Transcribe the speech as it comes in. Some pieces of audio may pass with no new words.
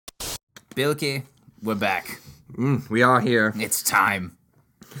Bilky, we're back. We are here. It's time.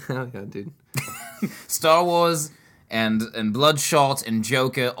 Hell yeah, dude. Star Wars and Bloodshot and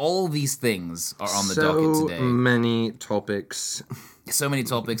Joker, all these things are on the docket today. So many topics. So many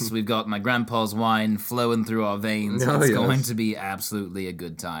topics. We've got my grandpa's wine flowing through our veins. Oh, it's yes. going to be absolutely a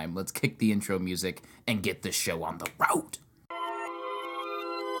good time. Let's kick the intro music and get this show on the road.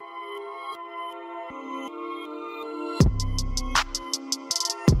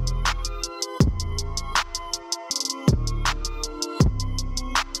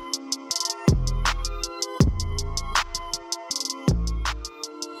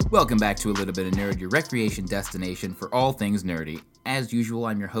 Welcome back to A Little Bit of Nerd, your recreation destination for all things nerdy. As usual,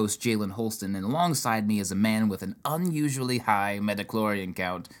 I'm your host, Jalen Holston, and alongside me is a man with an unusually high metachlorian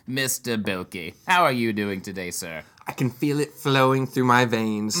count, Mr. Bilky. How are you doing today, sir? I can feel it flowing through my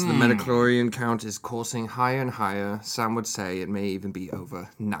veins. The metachlorian count is coursing higher and higher. Some would say it may even be over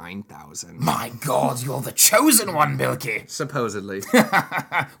 9,000. My God, you're the chosen one, Bilky! Supposedly.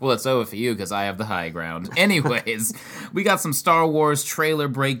 Well, it's over for you, because I have the high ground. Anyways, we got some Star Wars trailer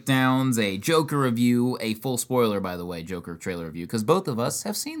breakdowns, a Joker review, a full spoiler, by the way, Joker trailer review, because both of us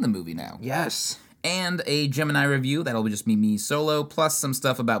have seen the movie now. Yes. And a Gemini review, that'll just be me solo, plus some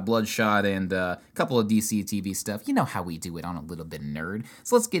stuff about Bloodshot and a couple of DC TV stuff. You know how we do it on A Little Bit of Nerd.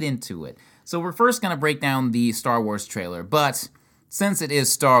 So let's get into it. So we're first going to break down the Star Wars trailer, but since it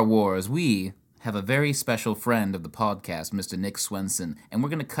is Star Wars, we have a very special friend of the podcast, Mr. Nick Swenson, and we're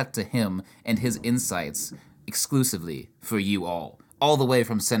going to cut to him and his insights exclusively for you all the way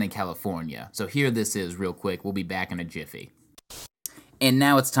from Sunny, California. So here this is real quick. We'll be back in a jiffy. And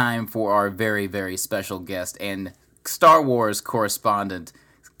now it's time for our very, very special guest and Star Wars correspondent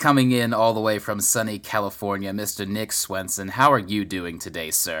coming in all the way from sunny California, Mr. Nick Swenson. How are you doing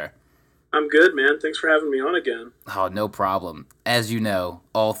today, sir? I'm good, man. Thanks for having me on again. Oh, no problem. As you know,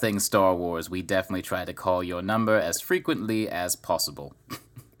 all things Star Wars, we definitely try to call your number as frequently as possible.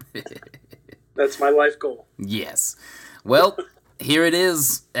 That's my life goal. Yes. Well, here it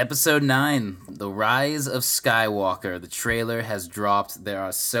is, Episode 9, The Rise of Skywalker. The trailer has dropped. There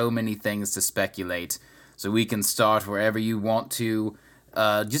are so many things to speculate, so we can start wherever you want to.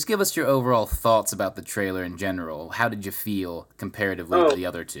 Just give us your overall thoughts about the trailer in general. How did you feel comparatively to the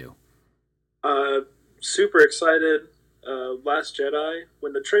other two? Super excited. Last Jedi,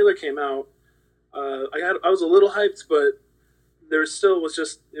 when the trailer came out, I was a little hyped, but it was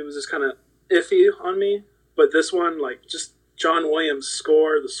just kind of iffy on me. But this one, just John Williams'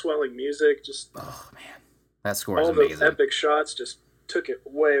 score, the swelling music, just oh man, that score is all amazing. those epic shots just took it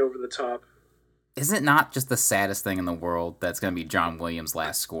way over the top. Isn't it not just the saddest thing in the world that's going to be John Williams'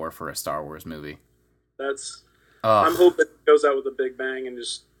 last score for a Star Wars movie? I'm hoping it goes out with a big bang and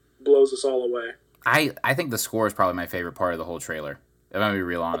just blows us all away. I think the score is probably my favorite part of the whole trailer. I'm going to be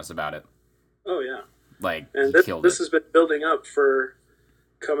real honest about it. Oh yeah, and this has been building up for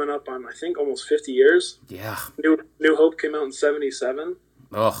coming up on, I think, almost 50 years. Yeah. New Hope came out in 1977.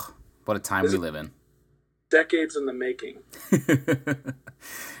 Ugh, what a time we live in. Decades in the making.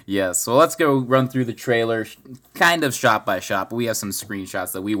 Yes, so let's go run through the trailer, kind of shot by shot, but we have some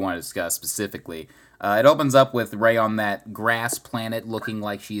screenshots that we want to discuss specifically. It opens up with Rey on that grass planet looking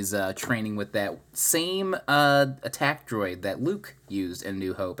like she's training with that same attack droid that Luke used in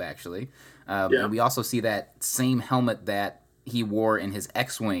New Hope, actually. And we also see that same helmet that he wore in his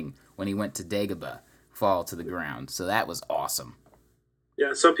X-Wing when he went to Dagobah fall to the ground. So that was awesome.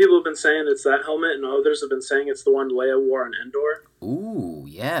 Yeah, some people have been saying it's that helmet, and others have been saying it's the one Leia wore on Endor. Ooh,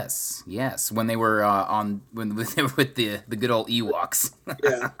 yes. When they were when they were with the good old Ewoks.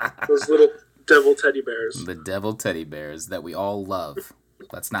 Yeah, those little devil teddy bears. The devil teddy bears that we all love.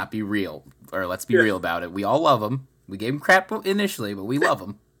 Let's not be real, or let's be real about it. We all love them. We gave them crap initially, but we love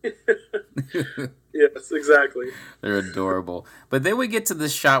them. Yes, exactly. They're adorable. But then we get to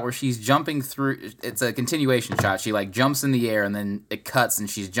this shot where she's jumping through. It's a continuation shot. She jumps in the air and then it cuts and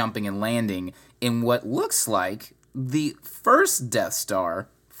she's jumping and landing in what looks like the first Death Star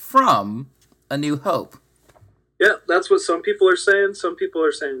from A New Hope. Yeah, that's what some people are saying. Some people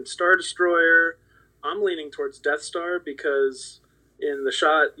are saying Star Destroyer. I'm leaning towards Death Star because in the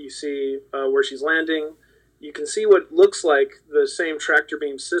shot you see where she's landing, you can see what looks like the same tractor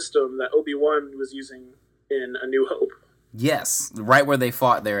beam system that Obi-Wan was using in A New Hope. Yes, right where they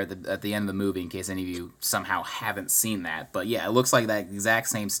fought there at the end of the movie, in case any of you somehow haven't seen that. But yeah, it looks like that exact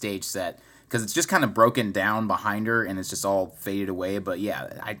same stage set, because it's just kind of broken down behind her, and it's just all faded away. But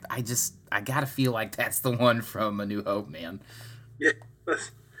yeah, I gotta feel like that's the one from A New Hope, man. Yeah,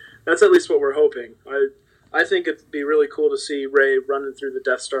 that's at least what we're hoping. I think it'd be really cool to see Rey running through the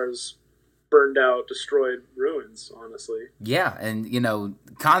Death Star's burned out, destroyed ruins, honestly. Yeah, and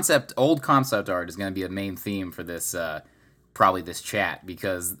old concept art is going to be a main theme for this, probably this chat,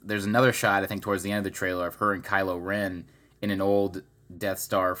 because there's another shot I think towards the end of the trailer of her and Kylo Ren in an old Death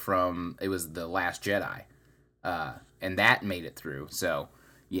Star from it was the Last Jedi, and that made it through. So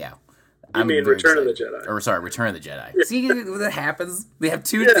yeah. You mean Return of the Jedi? Or sorry, Return of the Jedi. Yeah. See what happens? They have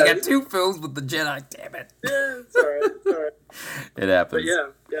two. Yeah. They got two films with the Jedi. Damn it. Yeah, it's all right. It's all right. It happens.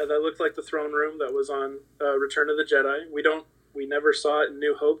 But yeah, that looked like the throne room that was on Return of the Jedi. We never saw it in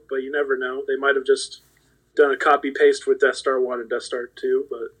New Hope, but you never know. They might have just done a copy paste with Death Star 1 and Death Star 2,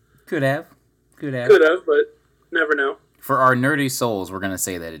 but could have, but never know. For our nerdy souls, we're gonna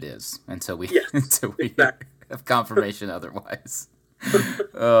say that it is until we exactly. have confirmation otherwise.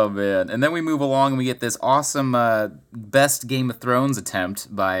 Oh man! And then we move along and we get this awesome best Game of Thrones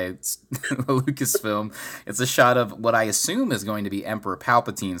attempt by Lucasfilm. It's a shot of what I assume is going to be Emperor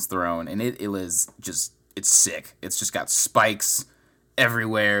Palpatine's throne, and it is just it's sick. It's just got spikes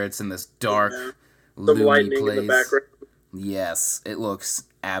everywhere. It's in this dark, some lightning place. In the background. Yes, it looks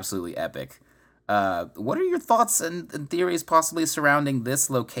absolutely epic. What are your thoughts and theories possibly surrounding this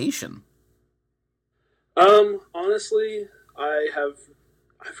location? Honestly,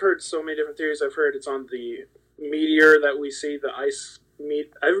 I've heard so many different theories. I've heard it's on the meteor that we see, the ice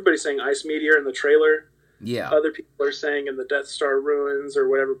everybody's saying ice meteor in the trailer. Yeah. Other people are saying in the Death Star ruins or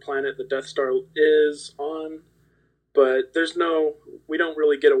whatever planet the Death Star is on. But we don't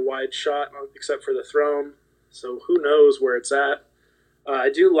really get a wide shot except for the throne. So who knows where it's at. I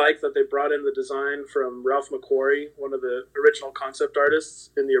do like that they brought in the design from Ralph McQuarrie, one of the original concept artists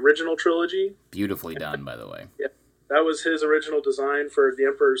in the original trilogy. Beautifully done, by the way. Yeah, that was his original design for the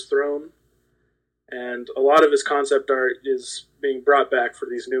Emperor's Throne. And a lot of his concept art is being brought back for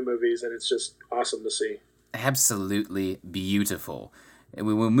these new movies, and it's just awesome to see. Absolutely beautiful. And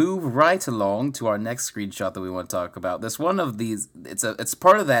we will move right along to our next screenshot that we want to talk about. This one of these, it's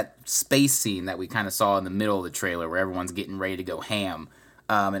part of that space scene that we kind of saw in the middle of the trailer where everyone's getting ready to go ham.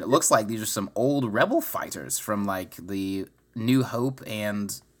 And it looks like these are some old Rebel fighters from like the New Hope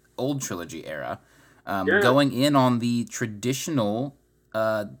and old trilogy era, going in on the traditional,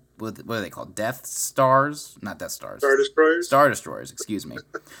 what are they called? Death Stars? Not Death Stars. Star Destroyers? Star Destroyers, excuse me.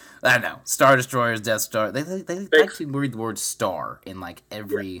 I don't know. Star Destroyers, Death Star. They like to read the word star in like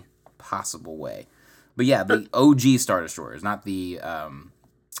every possible way. But yeah, the OG Star Destroyers, not the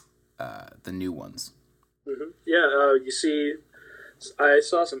new ones. Mm-hmm. Yeah, you see, I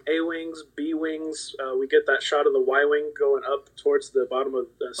saw some A-Wings, B-Wings. We get that shot of the Y-Wing going up towards the bottom of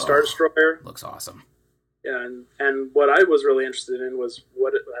the Star Destroyer. Looks awesome. Yeah, and what I was really interested in was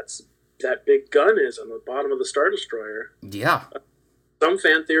what that big gun is on the bottom of the Star Destroyer. Yeah. Some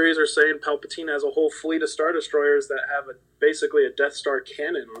fan theories are saying Palpatine has a whole fleet of Star Destroyers that have basically a Death Star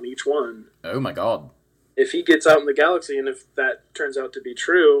cannon on each one. Oh my god. If he gets out in the galaxy, and if that turns out to be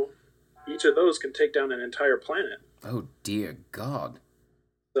true, each of those can take down an entire planet. Oh dear God.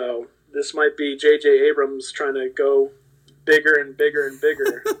 So this might be J.J. Abrams trying to go bigger and bigger and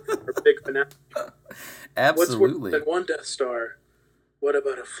bigger for big finale. Absolutely. What's worse than one Death Star? What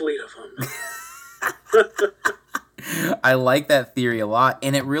about a fleet of them? I like that theory a lot,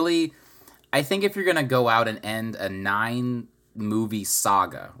 and it really, I think if you're going to go out and end a 9-movie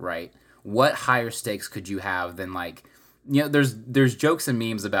saga, right, what higher stakes could you have than, like, there's jokes and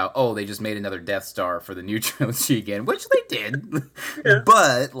memes about, oh, they just made another Death Star for the new trilogy again, which they did, Yeah.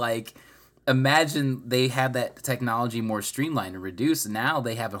 But, like, imagine they had that technology more streamlined and reduced, and now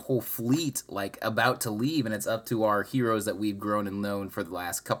they have a whole fleet, like, about to leave, and it's up to our heroes that we've grown and known for the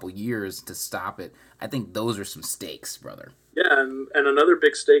last couple years to stop it. I think those are some stakes, brother. Yeah, and another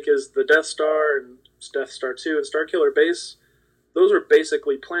big stake is the Death Star and Death Star 2 and Starkiller Base. Those are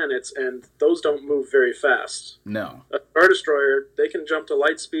basically planets, and those don't move very fast. No. A Star Destroyer, they can jump to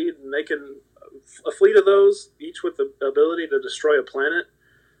light speed, and they can... A fleet of those, each with the ability to destroy a planet,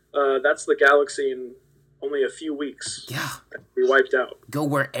 that's the galaxy in only a few weeks. Yeah. Be wiped out. Go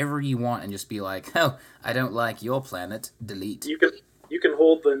wherever you want and just be like, oh, I don't like your planet, delete. You can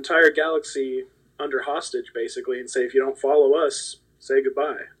hold the entire galaxy under hostage, basically, and say, if you don't follow us, say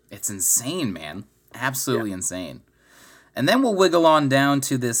goodbye. It's insane, man. Absolutely insane. And then we'll wiggle on down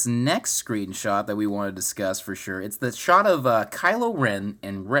to this next screenshot that we want to discuss for sure. It's the shot of Kylo Ren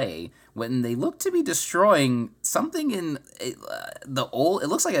and Rey when they look to be destroying something in the old... It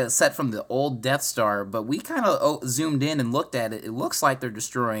looks like a set from the old Death Star, but we kind of zoomed in and looked at it. It looks like they're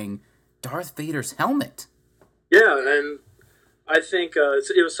destroying Darth Vader's helmet. Yeah, and I think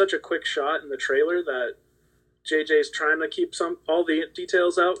it was such a quick shot in the trailer that JJ's trying to keep all the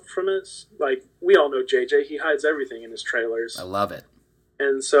details out from it. Like, we all know JJ, he hides everything in his trailers. I love it.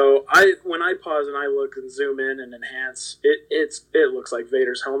 And so when I pause and I look and zoom in and enhance, it looks like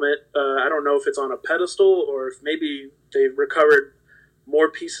Vader's helmet. I don't know if it's on a pedestal or if maybe they've recovered more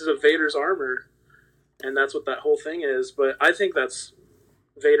pieces of Vader's armor, and that's what that whole thing is. But I think that's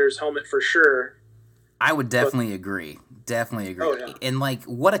Vader's helmet for sure. I would definitely agree. Definitely agree. Oh, yeah. And like,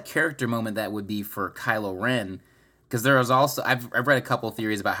 what a character moment that would be for Kylo Ren. Because there was also, I've read a couple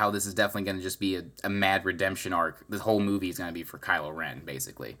theories about how this is definitely going to just be a mad redemption arc. This whole movie is going to be for Kylo Ren,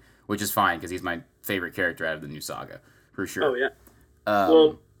 basically, which is fine because he's my favorite character out of the new saga, for sure. Oh yeah.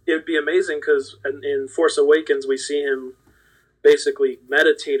 Well, it'd be amazing because in Force Awakens we see him basically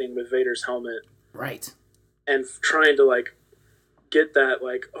meditating with Vader's helmet, right, and trying to like get that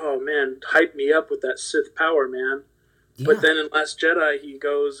like, oh man, hype me up with that Sith power, man. Yeah. But then in Last Jedi, he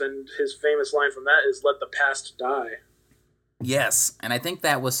goes and his famous line from that is, "Let the past die." Yes, and I think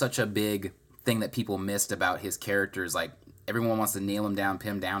that was such a big thing that people missed about his characters. Like, everyone wants to nail him down,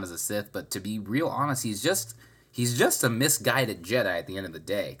 pin him down as a Sith, but to be real honest, he's just a misguided Jedi at the end of the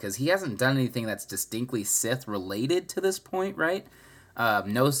day, because he hasn't done anything that's distinctly Sith related to this point, right?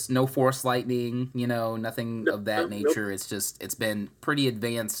 No Force lightning, nothing of that nature. Nope. It's been pretty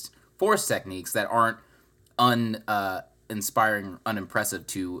advanced Force techniques that aren't uninspiring, unimpressive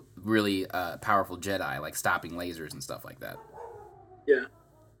to really powerful Jedi, like stopping lasers and stuff like that. Yeah,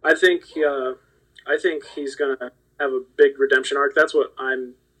 I think he's gonna have a big redemption arc. That's what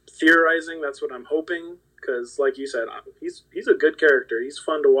I'm theorizing. That's what I'm hoping. Because, like you said, he's a good character. He's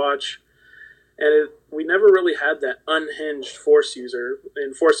fun to watch, and we never really had that unhinged Force user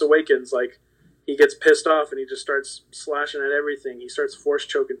in Force Awakens. Like, he gets pissed off and he just starts slashing at everything. He starts force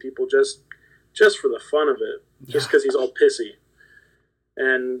choking people just for the fun of it, just because he's all pissy.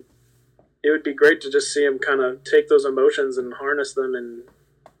 And it would be great to just see him kind of take those emotions and harness them and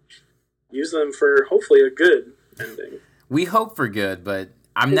use them for hopefully a good ending. We hope for good, but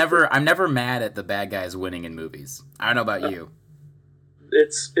I'm never mad at the bad guys winning in movies. I don't know about you.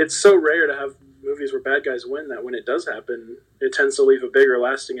 It's so rare to have movies where bad guys win that when it does happen, it tends to leave a bigger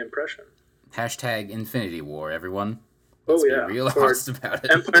lasting impression. Hashtag Infinity War, everyone. Let's be real honest about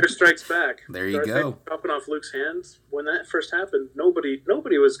it. Empire Strikes Back. There you go. Chopping off Luke's hands. When that first happened, nobody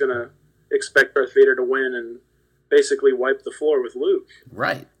was gonna expect Darth Vader to win and basically wipe the floor with Luke.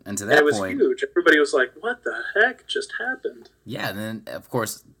 Right. And to that point, it was huge. Everybody was like, what the heck just happened? Yeah, and then, of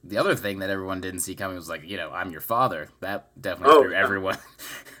course, the other thing that everyone didn't see coming was like, I'm your father. That definitely threw everyone.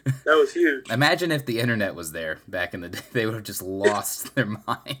 That was huge. Imagine if the internet was there back in the day. They would have just lost their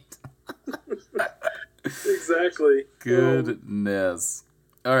mind. Exactly. Goodness.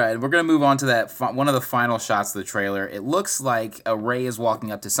 All right, we're going to move on to that one of the final shots of the trailer. It looks like Rey is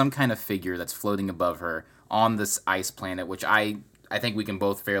walking up to some kind of figure that's floating above her on this ice planet, which I think we can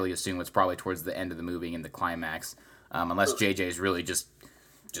both fairly assume it's probably towards the end of the movie in the climax, unless JJ is really just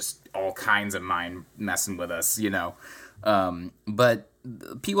all kinds of mind messing with us, But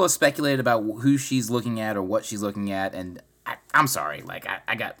people have speculated about who she's looking at or what she's looking at, and I'm sorry, like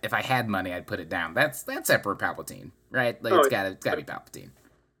I got, if I had money, I'd put it down. That's Emperor Palpatine, right? Like it's gotta be Palpatine.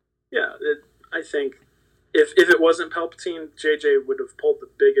 Yeah, I think if it wasn't Palpatine, JJ would have pulled the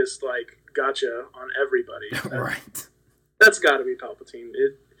biggest gotcha on everybody. Right. That's got to be Palpatine.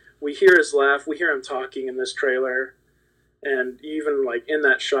 We hear his laugh. We hear him talking in this trailer, and even in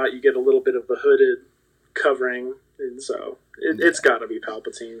that shot, you get a little bit of the hooded covering, and so it's got to be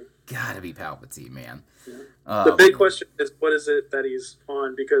Palpatine. Got to be Palpatine, man. Yeah. The big question is, what is it that he's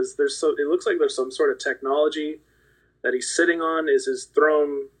on? Because it looks like there's some sort of technology that he's sitting on. Is his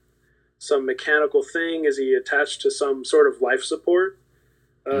throne some mechanical thing? Is he attached to some sort of life support?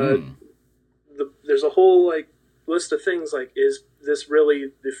 There's a whole list of things. Is this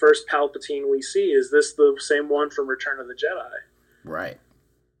really the first Palpatine we see? Is this the same one from Return of the Jedi? Right.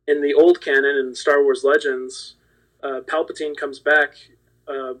 In the old canon in Star Wars Legends, Palpatine comes back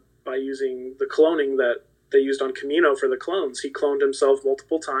by using the cloning that they used on Kamino for the clones. He cloned himself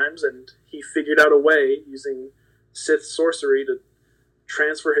multiple times, and he figured out a way using Sith sorcery to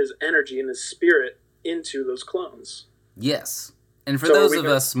transfer his energy and his spirit into those clones. Yes. And for those of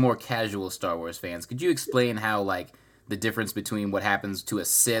us more casual Star Wars fans, could you explain how, the difference between what happens to a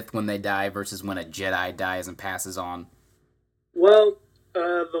Sith when they die versus when a Jedi dies and passes on? Well,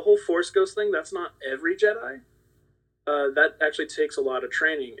 the whole Force Ghost thing, that's not every Jedi. That actually takes a lot of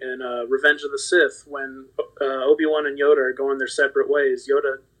training. In Revenge of the Sith, when Obi-Wan and Yoda are going their separate ways,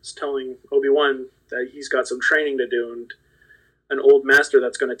 Yoda is telling Obi-Wan that he's got some training to do, and an old master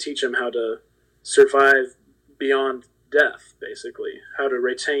that's going to teach him how to survive beyond death, basically, how to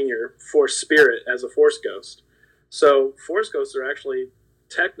retain your Force spirit as a Force Ghost. So Force Ghosts are actually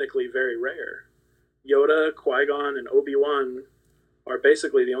technically very rare. Yoda, Qui-Gon, and Obi-Wan are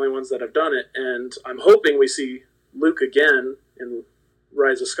basically the only ones that have done it. And I'm hoping we see Luke again in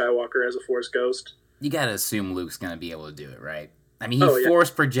Rise of Skywalker as a Force ghost. You gotta assume Luke's gonna be able to do it, right? I mean, he Yeah.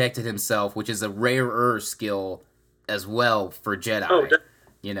 Force projected himself, which is a rarer skill as well for Jedi.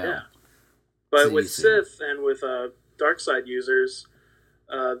 Yeah. But So with Sith and with dark side users,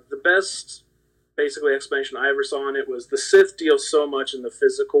 the best basically explanation I ever saw on it was the Sith deal so much in the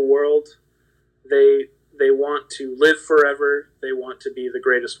physical world. They want to live forever. They want to be the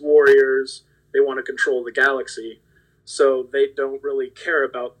greatest warriors. They want to control the galaxy. So they don't really care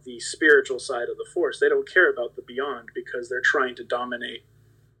about the spiritual side of the Force. They don't care about the beyond because they're trying to dominate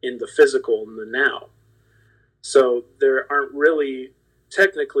in the physical in the now. So there aren't really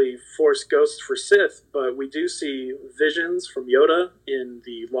technically Force ghosts for Sith, but we do see visions from Yoda in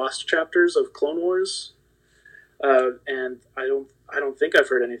the lost chapters of Clone Wars. And I don't think I've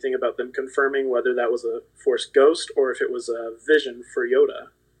heard anything about them confirming whether that was a Force ghost or if it was a vision for Yoda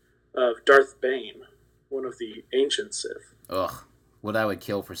of Darth Bane, one of the ancient Sith. Ugh, what I would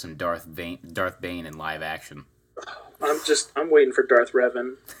kill for some Darth Bane in live action. I'm waiting for Darth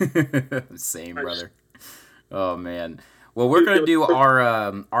Revan. Same, brother. Oh man. Well, we're gonna do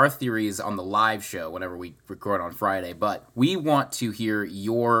our theories on the live show whenever we record on Friday, but we want to hear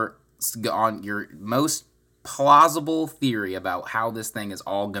your most plausible theory about how this thing is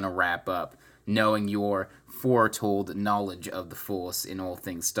all gonna wrap up, knowing your foretold knowledge of the Force in all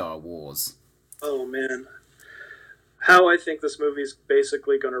things Star Wars. Oh man. How I think this movie's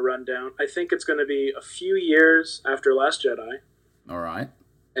basically going to run down. I think it's going to be a few years after Last Jedi. All right.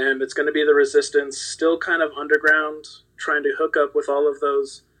 And it's going to be the Resistance, still kind of underground, trying to hook up with all of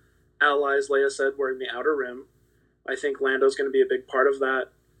those allies Leia said were in the Outer Rim. I think Lando's going to be a big part of that.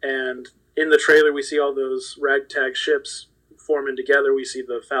 And in the trailer, we see all those ragtag ships forming together. We see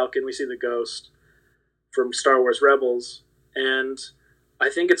the Falcon, we see the Ghost from Star Wars Rebels. And I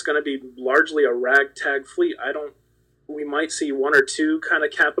think it's going to be largely a ragtag fleet. We might see one or two kind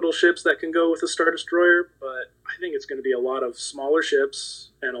of capital ships that can go with a Star Destroyer, but I think it's going to be a lot of smaller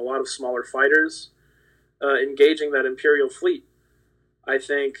ships and a lot of smaller fighters engaging that Imperial fleet. I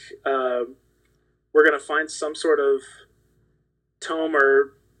think we're going to find some sort of tome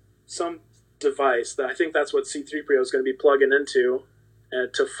or some device that I think that's what C-3PO is going to be plugging into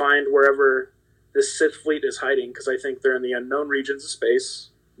to find wherever this Sith fleet is hiding, because I think they're in the unknown regions of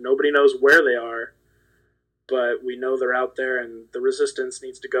space. Nobody knows where they are, but we know they're out there, and the Resistance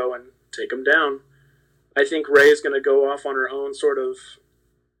needs to go and take them down. I think Rey is going to go off on her own sort of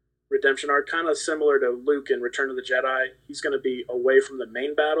redemption arc, kind of similar to Luke in Return of the Jedi. He's going to be away from the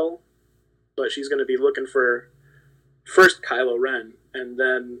main battle, but she's going to be looking for first Kylo Ren, and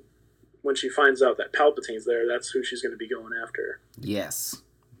then when she finds out that Palpatine's there, that's who she's going to be going after. Yes.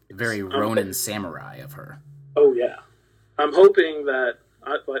 Very Ronin samurai of her. Oh, yeah. I'm hoping that,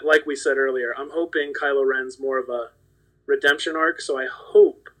 like we said earlier, I'm hoping Kylo Ren's more of a redemption arc, so I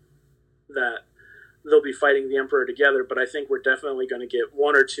hope that they'll be fighting the Emperor together, but I think we're definitely going to get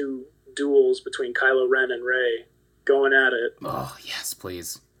one or two duels between Kylo Ren and Rey going at it. Oh, yes,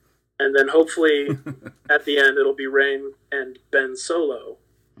 please. And then hopefully at the end it'll be Rey and Ben Solo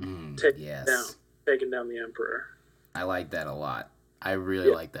taking down the Emperor. I like that a lot. I really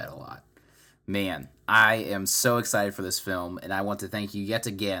like that a lot. Man, I am so excited for this film, and I want to thank you yet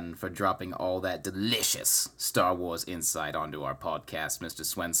again for dropping all that delicious Star Wars insight onto our podcast, Mr.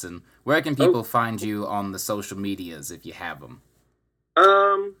 Swenson. Where can people find you on the social medias if you have them?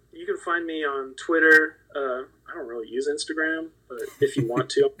 You can find me on Twitter. I don't really use Instagram, but if you want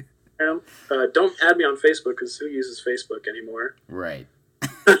to, don't add me on Facebook, because who uses Facebook anymore? Right.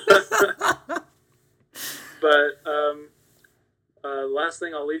 But last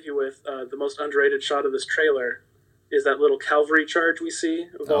thing I'll leave you with, the most underrated shot of this trailer is that little cavalry charge we see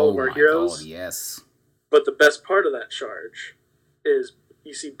of all of our heroes. God, yes. But the best part of that charge is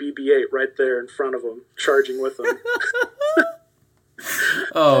you see BB-8 right there in front of them, charging with them.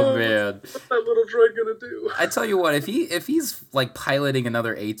 Oh man, what's that little droid gonna do? I tell you what, if he's like piloting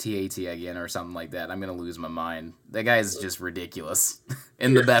another AT-AT again or something like that, I'm gonna lose my mind. That guy is just ridiculous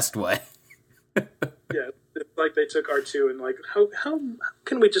in the best way. Yeah, it's like they took R2 and like, how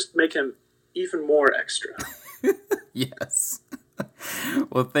can we just make him even more extra? Yes.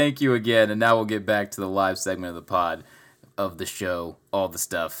 Well, thank you again, and now we'll get back to the live segment of the pod, of the show, all the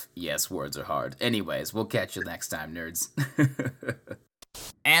stuff. Yes, words are hard. Anyways, we'll catch you next time, nerds.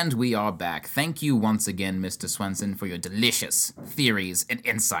 And we are back. Thank you once again, Mr. Swenson, for your delicious theories and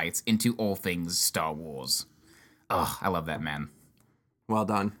insights into all things Star Wars. Oh, I love that, man. Well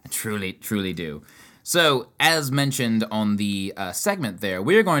done. I truly, truly do. So, as mentioned on the segment there,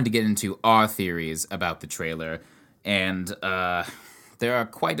 we're going to get into our theories about the trailer. And There are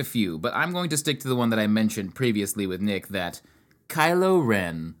quite a few, but I'm going to stick to the one that I mentioned previously with Nick, that Kylo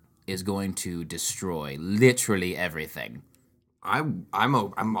Ren is going to destroy literally everything. I'm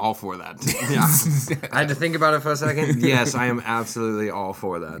all for that. Yeah. I had to think about it for a second. Yes, I am absolutely all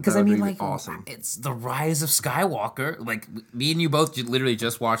for that. Because That would be like, awesome. it's the rise of Skywalker. Like, me and you both literally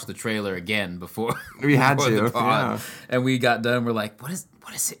just watched the trailer again before We had before to, the pod, yeah. and we got done. We're like, what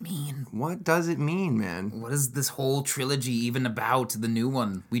does it mean? What does it mean, man? What is this whole trilogy even about? The new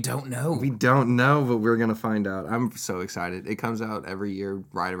one, we don't know. We don't know, but we're gonna find out. I'm so excited. It comes out every year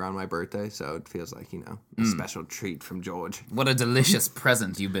right around my birthday, so it feels like, a special treat from George. What a delicious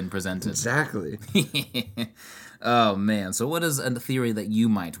present you've been presented. Exactly. Oh man! So what is a theory that you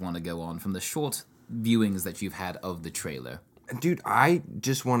might want to go on from the short viewings that you've had of the trailer? Dude, I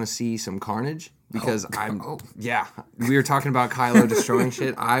just want to see some carnage because we were talking about Kylo destroying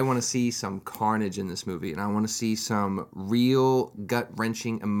shit. I want to see some carnage in this movie, and I want to see some real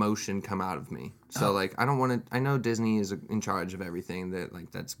gut-wrenching emotion come out of me. So, I don't want to... I know Disney is in charge of everything.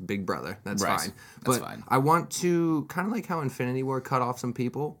 That's Big Brother. That's Right. fine. That's But fine. I want to... Kind of like how Infinity War cut off some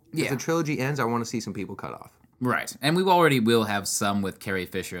people. Yeah. If the trilogy ends, I want to see some people cut off. Right, and we already will have some with Carrie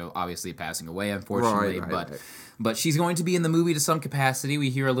Fisher obviously passing away, unfortunately, Right. but she's going to be in the movie to some capacity. We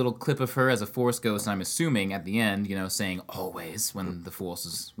hear a little clip of her as a Force ghost, I'm assuming, at the end, saying always when the Force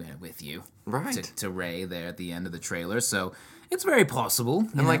is with you. Right. To Rey there at the end of the trailer, so it's very possible.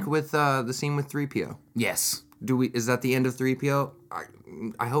 And like with the scene with 3PO. Yes. Is that the end of 3PO?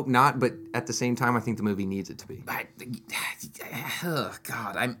 I hope not, but at the same time, I think the movie needs it to be. Oh,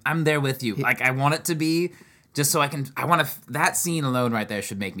 God, I'm there with you. Like, I want it to be... Just so that scene alone right there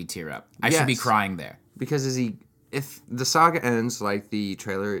should make me tear up. I should be crying there. Because if the saga ends like the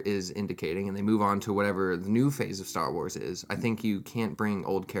trailer is indicating and they move on to whatever the new phase of Star Wars is, I think you can't bring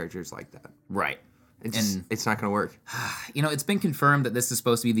old characters like that. Right. It's not going to work. It's been confirmed that this is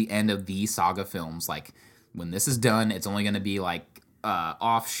supposed to be the end of the saga films. Like, when this is done, it's only going to be like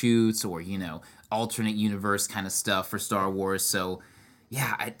offshoots or, alternate universe kind of stuff for Star Wars. So...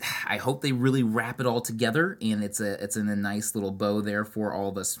 yeah, I hope they really wrap it all together, and it's in a nice little bow there for all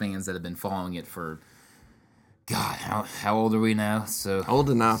of us fans that have been following it for, God, how old are we now? So Old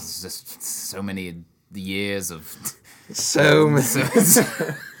enough. It's just so many years of... So many.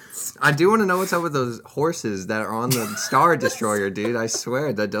 I do want to know what's up with those horses that are on the Star Destroyer, dude. I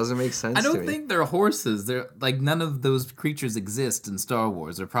swear, that doesn't make sense to me. I don't think they're horses. They're, none of those creatures exist in Star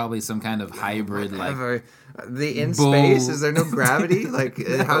Wars. They're probably some kind of hybrid, in bull. space, is there no gravity?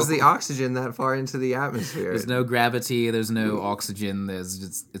 How's the oxygen that far into the atmosphere? There's no gravity, there's no oxygen,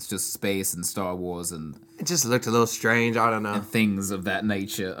 it's just space and Star Wars and... It just looked a little strange, I don't know. and things of that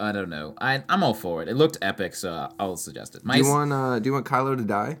nature. I don't know. I'm all for it. It looked epic, so I'll suggest it. Do you want Kylo to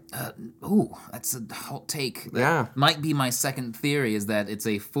die? That's a hot take. Yeah. That might be my second theory, is that it's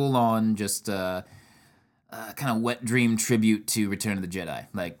a full-on just kind of wet dream tribute to Return of the Jedi.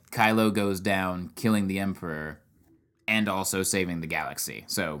 Like, Kylo goes down, killing the Emperor, and also saving the galaxy.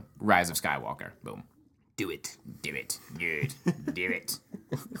 So, Rise of Skywalker. Boom. Do it. Good. Do it.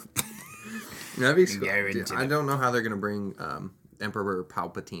 That'd be Guaranteed. I don't know how they're going to bring Emperor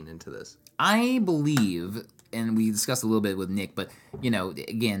Palpatine into this. I believe, and we discussed a little bit with Nick, but,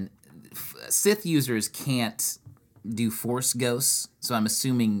 again, Sith users can't do Force ghosts, so I'm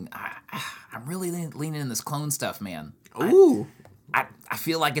assuming... I'm really leaning in this clone stuff, man. Ooh. I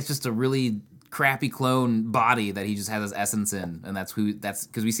feel like it's just a really crappy clone body that he just has his essence in, and that's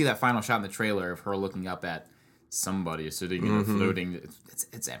because we see that final shot in the trailer of her looking up at somebody sitting in a floating...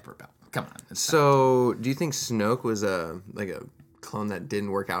 It's Emperor Palpatine. Come on. So, do you think Snoke was a clone that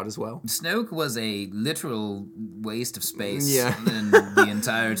didn't work out as well? Snoke was a literal waste of space in the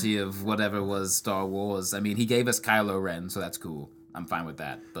entirety of whatever was Star Wars. I mean, he gave us Kylo Ren, so that's cool. I'm fine with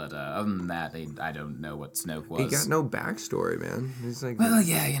that. But other than that, I don't know what Snoke was. He got no backstory, man. He's like... Well,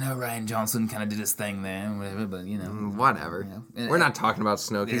 yeah, Ryan Johnson kind of did his thing there, whatever, but, Whatever. We're not talking about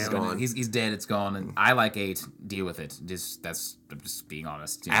Snoke. Yeah, he's gone. He's dead, it's gone, and I'm deal with it. I'm just being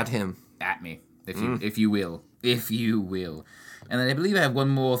honest. At him. At me, if you will. And then I believe I have one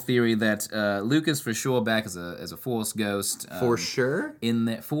more theory that Luke is for sure back as a Force ghost. For sure?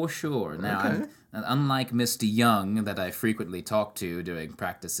 For sure. Now, Okay. Unlike Mr. Young that I frequently talk to during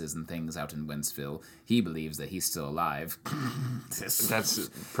practices and things out in Wentzville, he believes that he's still alive. That's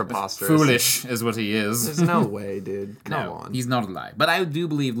preposterous. Foolish is what he is. There's no way, dude. Come on. He's not alive. But I do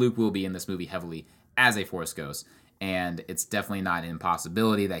believe Luke will be in this movie heavily as a Force ghost, and it's definitely not an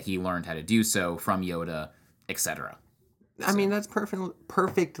impossibility that he learned how to do so from Yoda, etc. I mean, that's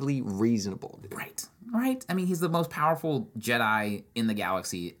perfectly reasonable, dude. Right. I mean, he's the most powerful Jedi in the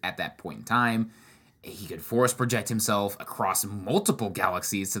galaxy at that point in time, he could force project himself across multiple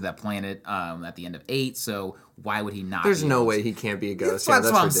galaxies to that planet at the end of 8, so why would he not There's be no able way to? he can't be a ghost. That's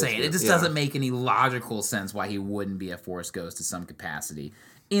what I'm ridiculous. saying. It just doesn't make any logical sense why he wouldn't be a Force ghost to some capacity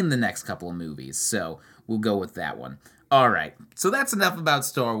in the next couple of movies, so we'll go with that one. Alright, so that's enough about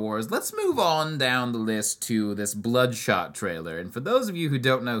Star Wars. Let's move on down the list to this Bloodshot trailer. And for those of you who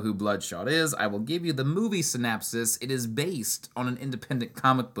don't know who Bloodshot is, I will give you the movie synopsis. It is based on an independent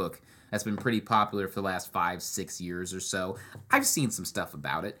comic book that's been pretty popular for the last 5-6 years or so. I've seen some stuff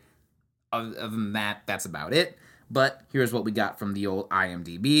about it. Other than that, that's about it. But here's what we got from the old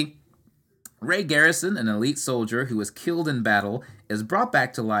IMDb. Ray Garrison, an elite soldier who was killed in battle, is brought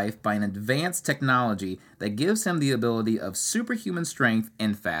back to life by an advanced technology that gives him the ability of superhuman strength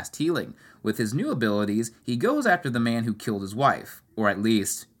and fast healing. With his new abilities, he goes after the man who killed his wife, or at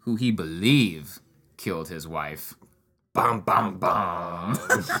least, who he believes killed his wife. Bum, bum, bum.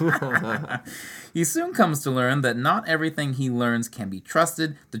 He soon comes to learn that not everything he learns can be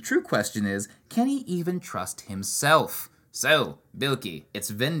trusted. The true question is, can he even trust himself? So, Bilky,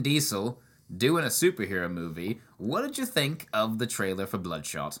 it's Vin Diesel doing a superhero movie. What did you think of the trailer for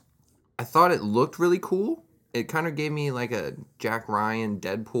Bloodshot? I thought it looked really cool. It kind of gave me like a Jack Ryan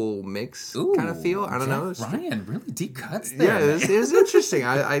Deadpool mix kind of feel. I don't know. Ryan, really deep cuts there. Yeah, it was interesting.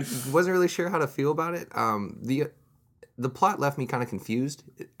 I wasn't really sure how to feel about it. The plot left me kind of confused.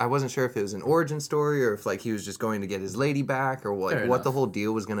 I wasn't sure if it was an origin story or if like he was just going to get his lady back or what the whole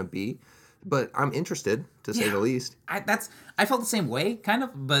deal was going to be. But I'm interested, to say the least. I felt the same way, kind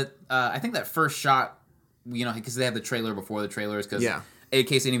of. But I think that first shot, because they had the trailer before the trailers. Because in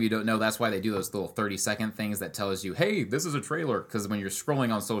case any of you don't know, that's why they do those little 30-second things that tells you, hey, this is a trailer. Because when you're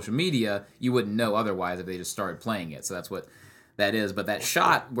scrolling on social media, you wouldn't know otherwise if they just started playing it. So that's what that is. But that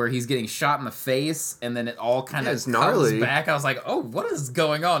shot where he's getting shot in the face and then it all kind of comes back, I was like, oh, what is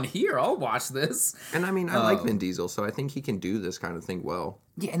going on here? I'll watch this. And I mean, I like Vin Diesel, so I think he can do this kind of thing well.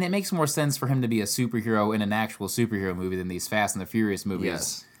 Yeah, and it makes more sense for him to be a superhero in an actual superhero movie than these Fast and the Furious movies.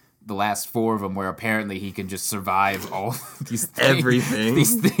 Yes. The last 4 of them, where apparently he can just survive all these things, everything.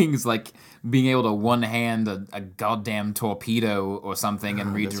 These things, like being able to one-hand a goddamn torpedo or something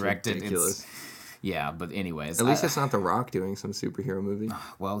and redirect it. It's, yeah, but anyways. At least it's not The Rock doing some superhero movie.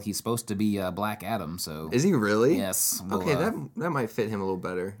 Well, he's supposed to be Black Adam, so... Is he really? Yes. Well, okay, that might fit him a little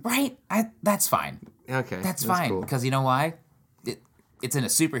better. Right? That's fine. Okay. That's fine, because you know why? It's in a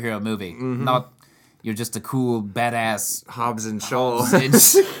superhero movie, not... You're just a cool, badass... Hobbs and Shaw.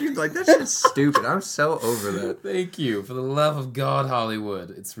 Like, that shit's stupid. I'm so over that. Thank you. For the love of God, Hollywood.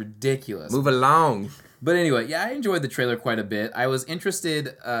 It's ridiculous. Move along. But anyway, yeah, I enjoyed the trailer quite a bit. I was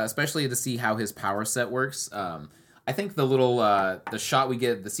interested, especially to see how his power set works. I think the little, the shot we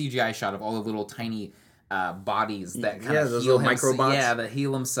get, the CGI shot of all the little tiny bodies that kind of those heal little microbots. Yeah, that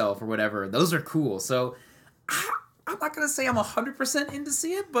heal himself or whatever. Those are cool. So... I'm not going to say I'm 100% in to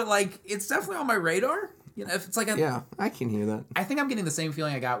see it, but, like, it's definitely on my radar. You know, if it's like a... Yeah, I can hear that. I think I'm getting the same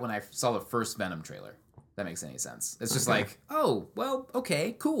feeling I got when I saw the first Venom trailer. If that makes any sense. It's just like, oh, well,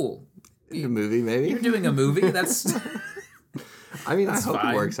 okay, cool. A movie, maybe? You're doing a movie? That's... I mean, I hope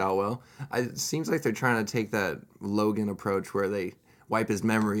fine. it works out well. It seems like they're trying to take that Logan approach where they wipe his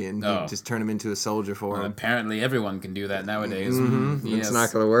memory and just turn him into a soldier for him. Apparently everyone can do that nowadays. Yes. It's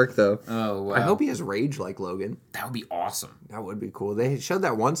not going to work, though. Oh, wow. I hope he has rage like Logan. That would be awesome. That would be cool. They showed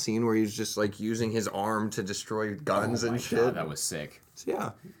that one scene where he's just, like, using his arm to destroy guns and shit. God, that was sick. So,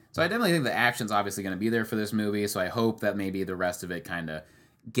 yeah. So I definitely think the action's obviously going to be there for this movie, so I hope that maybe the rest of it kind of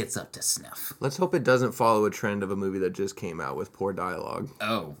gets up to snuff. Let's hope it doesn't follow a trend of a movie that just came out with poor dialogue.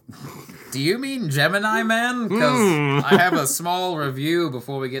 Oh. Do you mean Gemini Man? Because I have a small review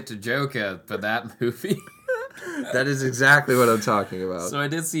before we get to Joker for that movie. That is exactly what I'm talking about. So I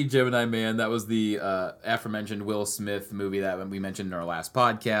did see Gemini Man. That was the aforementioned Will Smith movie that we mentioned in our last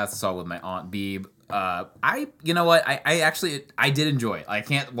podcast. I saw with my Aunt Beeb. You know what? I did enjoy it. I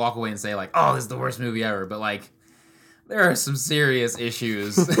can't walk away and say, like, oh, this is the worst movie ever. But, like, there are some serious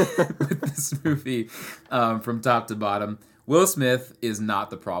issues with this movie from top to bottom. Will Smith is not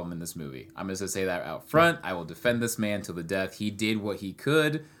the problem in this movie. I'm just going to say that out front. I will defend this man till the death. He did what he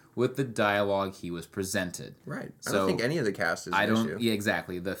could with the dialogue he was presented. Right. So, I don't think any of the cast is an issue. Yeah,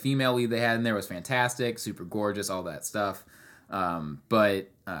 exactly. The female lead they had in there was fantastic, super gorgeous, all that stuff. But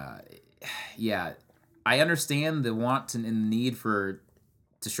I understand the want and the need to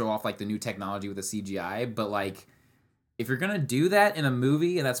show off, like, the new technology with the CGI, but, like, if you're going to do that in a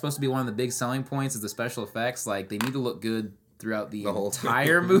movie, and that's supposed to be one of the big selling points is the special effects, like, they need to look good throughout the whole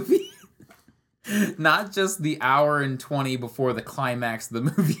entire movie. Not just the hour and 20 before the climax of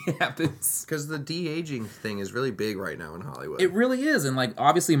the movie happens. Because the de-aging thing is really big right now in Hollywood. It really is. And, like,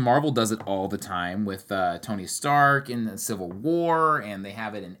 obviously Marvel does it all the time with Tony Stark in the Civil War, and they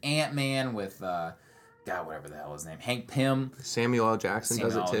have it in Ant-Man with, God, whatever the hell his name, Hank Pym. Samuel L. Jackson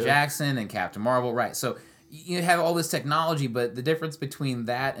does it, too. Samuel L. Jackson and Captain Marvel, right. So you have all this technology, but the difference between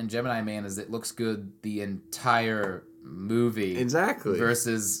that and Gemini Man is it looks good the entire movie. Exactly.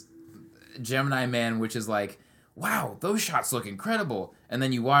 Versus Gemini Man, which is like, wow, those shots look incredible. And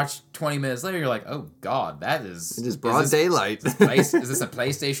then you watch 20 minutes later, you're like, oh, God, that is... It is broad daylight. Is this a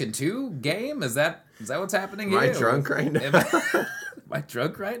PlayStation 2 game? Is that what's happening here? Am I drunk right now? Am I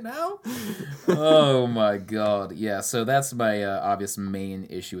drunk right now? Oh, my God. Yeah, so that's my obvious main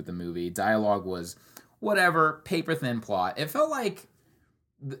issue with the movie. Dialogue was whatever, paper-thin plot. It felt like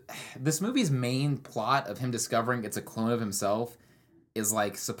this movie's main plot of him discovering it's a clone of himself is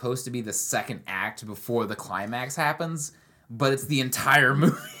like supposed to be the second act before the climax happens, but it's the entire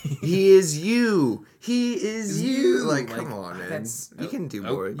movie. He is you. He is you. Like, come on, man. You can do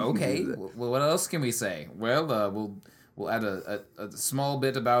more. Okay. Well, what else can we say? Well, we'll add a small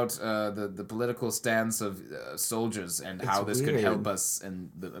bit about the political stance of soldiers and how this could help us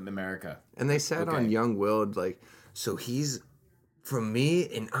in America. And they said on Young Willed, like, so he's from me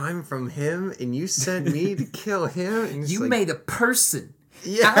and I'm from him and you sent me to kill him. And you like, made a person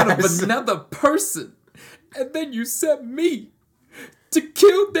out of another person, and then you sent me to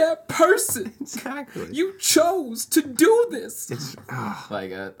kill that person. Exactly. You chose to do this. It's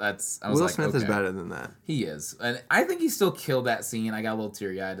Will Smith is better than that. He is, and I think he still killed that scene. I got a little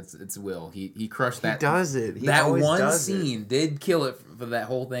teary eyed. It's Will. He crushed that. He does it. He that always one does scene did kill it for that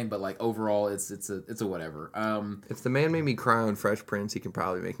whole thing, but like overall, it's a whatever. If the man made me cry on Fresh Prince, he can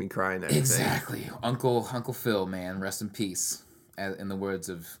probably make me cry in anything. Exactly, Uncle Phil, man, rest in peace. In the words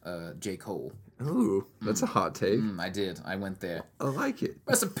of J. Cole. Ooh, that's a hot take. I did. I went there. I like it.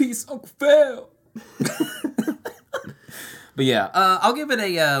 Rest in peace, Uncle Phil. But yeah, I'll give it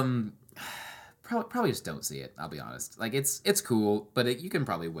a probably just don't see it. I'll be honest. Like it's cool, but you can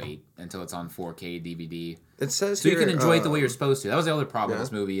probably wait until it's on 4K DVD. It says so here, you can enjoy it the way you're supposed to. That was the other problem with yeah.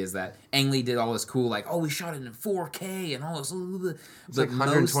 this movie is that Ang Lee did all this cool, like, oh, we shot it in 4K and all this. It's like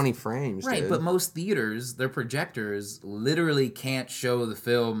 120 frames, right? dude. But most theaters, their projectors literally can't show the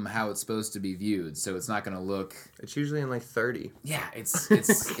film how it's supposed to be viewed, so it's not going to look. It's usually in like 30. Yeah,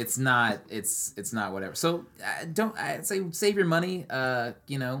 it's not whatever. So I'd say save your money,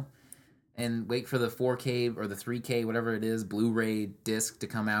 and wait for the 4K or the 3K, whatever it is, Blu-ray disc to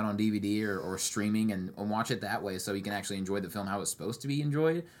come out on DVD or streaming and watch it that way so you can actually enjoy the film how it's supposed to be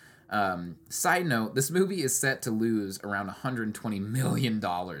enjoyed. Side note, this movie is set to lose around $120 million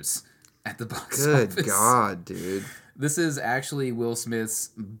at the box office. Good God, dude. This is actually Will Smith's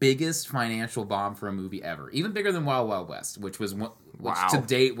biggest financial bomb for a movie ever. Even bigger than Wild Wild West, which to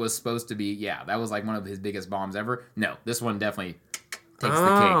date was supposed to be, that was like one of his biggest bombs ever. No, this one definitely takes the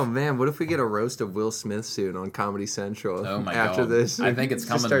cake. Oh man, what if we get a roast of Will Smith soon on Comedy Central? Oh my after God. this, I think it's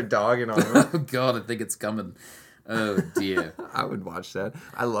coming. Just start dogging on him. Oh God, I think it's coming. Oh dear. I would watch that.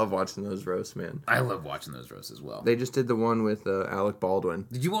 I love watching those roasts, man. I love watching those roasts as well. They just did the one with Alec Baldwin.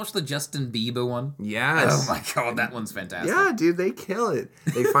 Did you watch the Justin Bieber one? Yes. Oh my God, that one's fantastic. Yeah, dude, they kill it.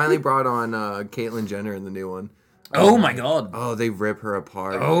 They finally brought on Caitlyn Jenner in the new one. Oh my God. Oh, they rip her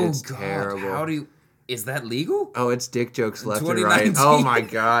apart. Oh it's God. terrible. Is that legal? Oh, it's dick jokes left and right. Oh my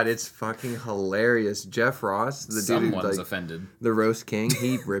God, it's fucking hilarious. Jeff Ross, the dude Someone's offended. The roast king,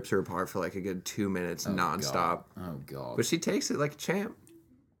 he rips her apart for like a good 2 minutes nonstop. Oh God. But she takes it like a champ.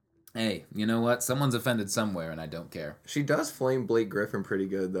 Hey, you know what? Someone's offended somewhere, and I don't care. She does flame Blake Griffin pretty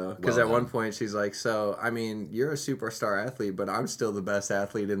good, though. Because at one point, she's like, so, I mean, you're a superstar athlete, but I'm still the best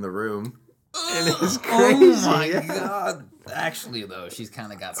athlete in the room. And it's crazy. Oh my God. Actually, though, she's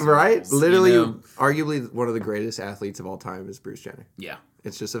kind of got some right? balls, Literally, arguably one of the greatest athletes of all time is Bruce Jenner. Yeah.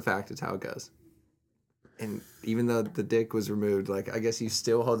 It's just a fact. It's how it goes. And even though the dick was removed, like, I guess you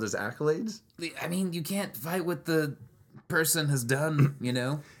still hold those accolades? I mean, you can't fight what the person has done,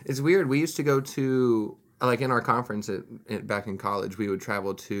 It's weird. We used to go to, like in our conference back in college, we would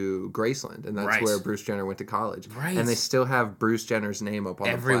travel to Graceland, and that's where Bruce Jenner went to college. Right. And they still have Bruce Jenner's name up on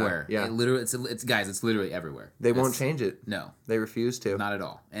everywhere. the flag. Yeah. Literally, it's guys, it's literally everywhere. They won't change it. No. They refuse to. Not at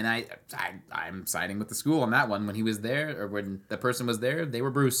all. And I'm siding with the school on that one. When he was there, or when the person was there, they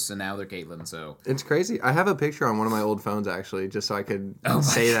were Bruce, and now they're Caitlyn, so. It's crazy. I have a picture on one of my old phones, actually, just so I could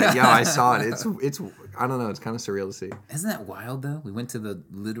say that. Yeah, I saw it. It's I don't know, it's kind of surreal to see. Isn't that wild, though? We went to the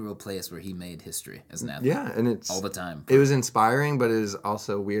literal place where he made history as an athlete. Yeah, and it's all the time. It was inspiring, but it was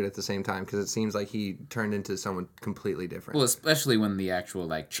also weird at the same time because it seems like he turned into someone completely different. Well, especially when the actual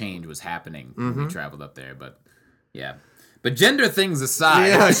like change was happening when we traveled up there. But yeah, but gender things aside.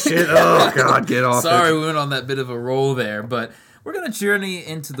 Yeah, shit. Oh god, get off. Sorry, we went on that bit of a roll there, but we're gonna journey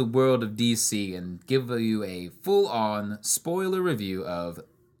into the world of DC and give you a full-on spoiler review of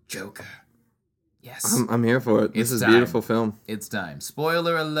Joker. Yes, I'm here for it. This is a time. beautiful film. It's time.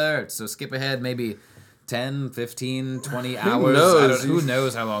 Spoiler alert. So skip ahead maybe 10, 15, 20 hours. knows? Who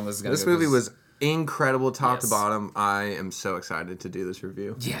knows how long this is going to go. This movie was incredible top to Yes. bottom. I am so excited to do this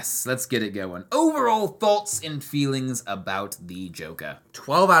review. Yes, let's get it going. Overall thoughts and feelings about the Joker.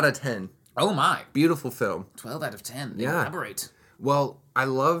 12 out of 10. Oh my. Beautiful film. 12 out of 10. Yeah. Elaborate. Well, I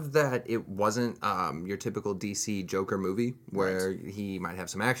love that it wasn't your typical DC Joker movie where he might have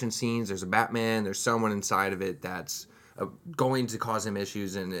some action scenes, there's a Batman, there's someone inside of it that's going to cause him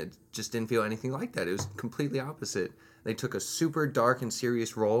issues, and it just didn't feel anything like that. It was completely opposite. They took a super dark and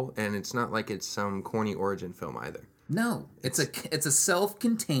serious role, and it's not like it's some corny origin film either. No, it's a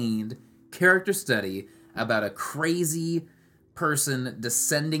self-contained character study about a crazy person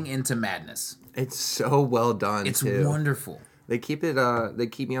descending into madness. It's so well done. It's too. wonderful. They keep it. They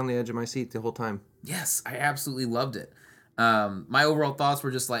keep me on the edge of my seat the whole time. Yes, I absolutely loved it. My overall thoughts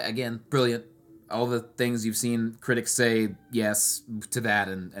were just like, again, brilliant. All the things you've seen critics say yes to that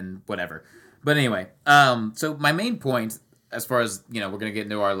and whatever. But anyway, so my main point, as far as, we're going to get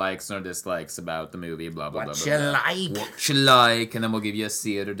into our likes and our dislikes about the movie, blah, blah, blah, blah, blah. What you like, and then we'll give you a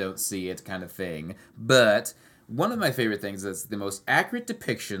see it or don't see it kind of thing. But one of my favorite things is the most accurate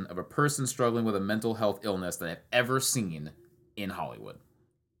depiction of a person struggling with a mental health illness that I've ever seen in Hollywood.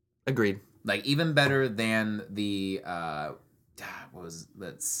 Agreed. Like, even better than the what was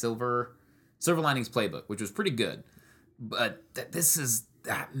that Silver Linings Playbook, which was pretty good. But this is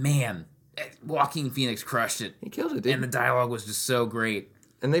man, Joaquin Phoenix crushed it. He killed it, dude. And the dialogue was just so great.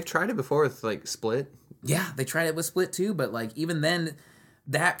 And they've tried it before with like Split. Yeah, they tried it with Split too, but like even then,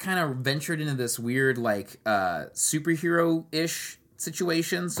 that kind of ventured into this weird like superhero-ish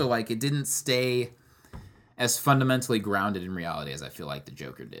situation. So like it didn't stay as fundamentally grounded in reality as I feel like the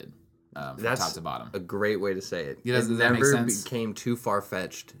Joker did, from top to bottom. A great way to say it. Does it that make never sense? became too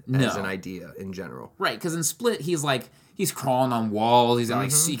far-fetched No. as an idea in general. Right, because in Split, he's crawling on walls. He's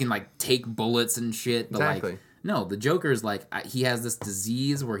like, he can like take bullets and shit. But Exactly. like, no, the Joker's like, he has this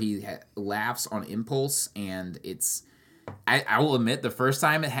disease where he laughs on impulse, and it's. I will admit, the first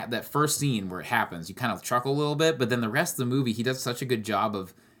time that first scene where it happens, you kind of chuckle a little bit, but then the rest of the movie, he does such a good job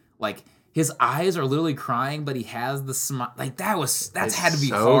of, like, his eyes are literally crying, but he has the smile. Like, that's had to be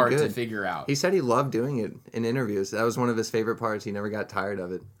so hard good. to figure out. He said he loved doing it in interviews. That was one of his favorite parts. He never got tired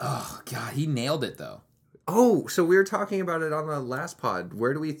of it. Oh, God, he nailed it, though. Oh, so we were talking about it on the last pod.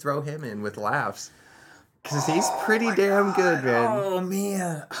 Where do we throw him in with laughs? Because he's pretty damn good, man. Oh,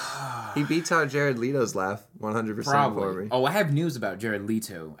 man. He beats out Jared Leto's laugh 100% for Probably. me. Oh, I have news about Jared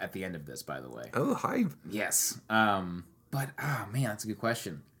Leto at the end of this, by the way. Oh, hype. Yes. But, oh, man, that's a good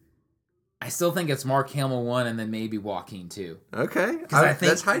question. I still think it's Mark Hamill 1 and then maybe Joaquin 2. Okay. I think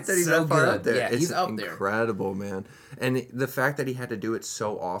that's hype that he's so that far good. up there. Yeah, it's he's up there. incredible, man. And the fact that he had to do it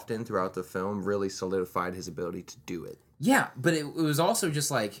so often throughout the film really solidified his ability to do it. Yeah, but it was also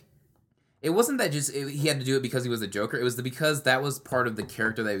just like, it wasn't that he had to do it because he was the Joker. It was because that was part of the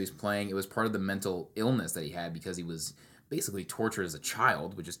character that he was playing. It was part of the mental illness that he had because he was basically tortured as a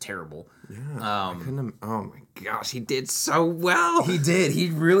child, which is terrible. Yeah. Oh my gosh, he did so well. He did.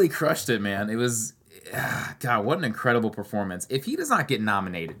 He really crushed it, man. It was, God, what an incredible performance. If he does not get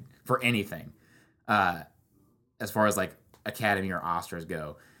nominated for anything, as far as like Academy or Oscars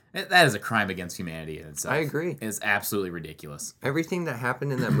go, that is a crime against humanity in itself. I agree. It's absolutely ridiculous. Everything that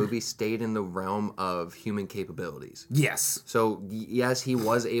happened in that movie stayed in the realm of human capabilities. Yes. So, yes, he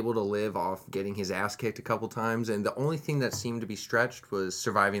was able to live off getting his ass kicked a couple times, and the only thing that seemed to be stretched was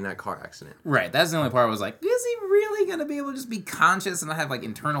surviving that car accident. Right. That's the only part I was like, is he really going to be able to just be conscious and not have like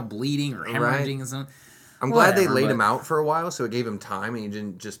internal bleeding or hemorrhaging and something? I'm glad they laid him out for a while, so it gave him time, and he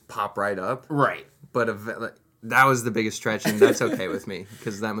didn't just pop right up. Right. But that was the biggest stretch, and that's okay with me,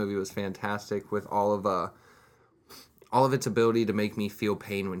 because that movie was fantastic with all of its ability to make me feel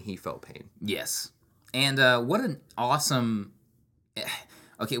pain when he felt pain. Yes. And what an awesome...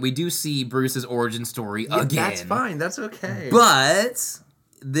 Okay, we do see Bruce's origin story again. That's fine. That's okay. But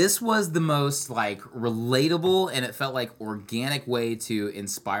this was the most, like, relatable and it felt like organic way to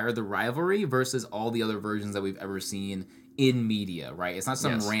inspire the rivalry versus all the other versions that we've ever seen in media, right? It's not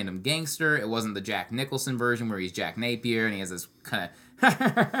some random gangster. It wasn't the Jack Nicholson version where he's Jack Napier and he has this kind of...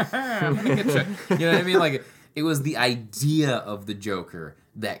 you know what I mean? Like, it was the idea of the Joker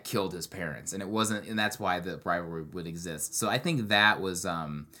that killed his parents, and it wasn't, and that's why the rivalry would exist. So I think that was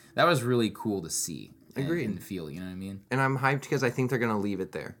really cool to see. Agreed. And feel, you know what I mean? And I'm hyped because I think they're gonna leave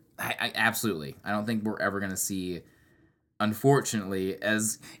it there. I absolutely. I don't think we're ever gonna see. Unfortunately,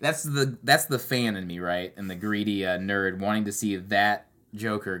 as that's the fan in me, right, and the greedy nerd wanting to see that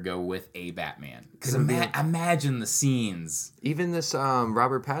Joker go with a Batman. Because imagine the scenes. Even this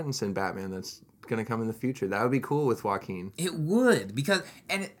Robert Pattinson Batman that's gonna come in the future. That would be cool with Joaquin. It would, because,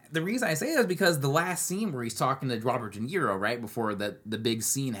 and the reason I say that is because the last scene where he's talking to Robert De Niro, right before the big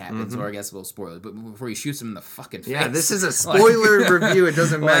scene happens, or I guess we'll spoil it, but before he shoots him in the fucking face. Yeah, this is a spoiler review. It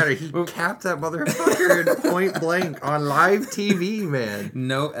doesn't matter. He capped that motherfucker at point blank on live TV, man.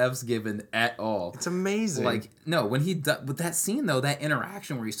 No F's given at all. It's amazing. Like, no, when with that scene though, that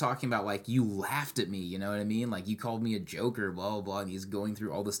interaction where he's talking about like, you laughed at me, you know what I mean? Like, you called me a joker, blah blah blah, and he's going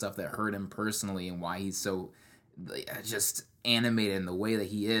through all the stuff that hurt him personally and why he's so just animated in the way that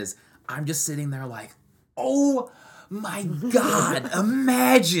he is. I'm just sitting there like, oh my god,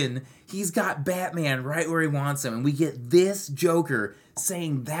 imagine he's got Batman right where he wants him, and we get this Joker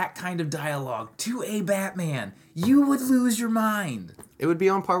saying that kind of dialogue to a Batman. You would lose your mind. It would be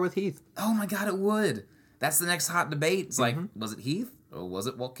on par with Heath. Oh my god, it would. That's the next hot debate. It's like, was it Heath or was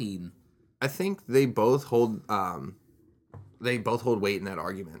it Joaquin? I think they both hold weight in that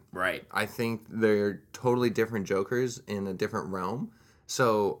argument. Right. I think they're totally different Jokers in a different realm.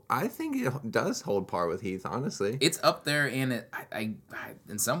 So I think it does hold par with Heath, honestly. It's up there, and I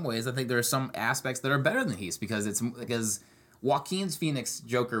in some ways, I think there are some aspects that are better than Heath's because Joaquin's Phoenix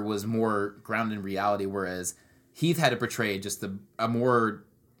Joker was more grounded in reality, whereas Heath had to portray just a more...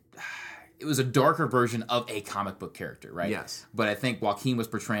 It was a darker version of a comic book character, right? Yes. But I think Joaquin was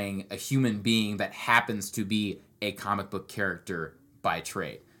portraying a human being that happens to be a comic book character by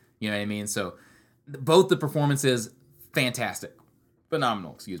trade. You know what I mean? So both the performances, fantastic.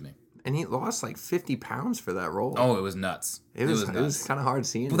 Phenomenal, excuse me. And he lost like 50 pounds for that role. Oh, it was nuts. It was kind of hard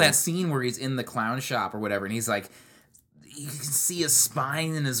seeing. Well, that scene where he's in the clown shop or whatever, and he's like, you can see his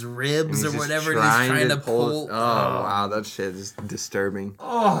spine and his ribs or whatever, and he's trying to pull. Oh, wow, that shit is disturbing.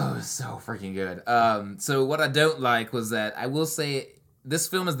 Oh, it was so freaking good. So what I don't like was that I will say this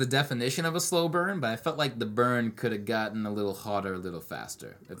film is the definition of a slow burn, but I felt like the burn could have gotten a little hotter, a little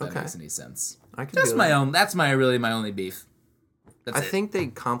faster, if that makes any sense. I can Just my own. That's my only beef. I think they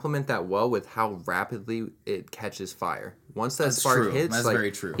complement that well with how rapidly it catches fire. Once that spark hits, that's like,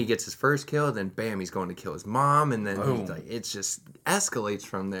 very true. He gets his first kill, then bam, he's going to kill his mom, and then it just escalates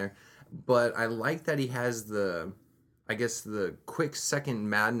from there. But I like that he has the quick second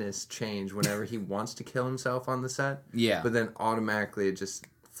madness change whenever he wants to kill himself on the set. Yeah. But then automatically it just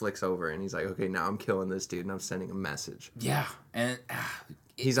flicks over, and he's like, okay, now I'm killing this dude, and I'm sending a message. Yeah, and...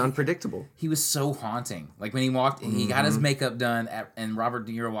 He's unpredictable. He was so haunting. Like when he walked, he got his makeup done, and Robert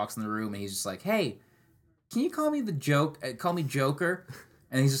De Niro walks in the room, and he's just like, "Hey, can you call me call me Joker?"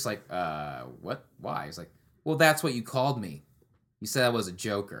 And he's just like, what? Why?" He's like, "Well, that's what you called me. You said I was a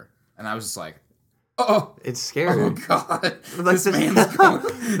Joker." And I was just like, "Oh, it's scary. Oh God, this man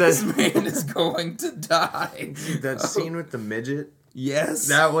is going to die." That scene with the midget. Yes.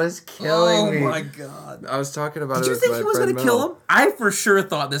 That was killing me. Oh my God. I was talking about Did it you with think my he was friend going to kill Mel. him? I for sure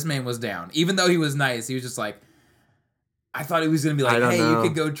thought this man was down. Even though he was nice, he was just like, I thought he was going to be like, hey, you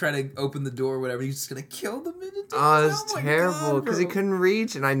could go try to open the door or whatever. He's just going to kill the midget. Oh, it's terrible because he couldn't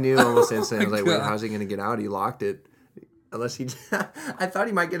reach. And I knew almost instantly. I was like, wait, how's he going to get out? He locked it. Unless he... I thought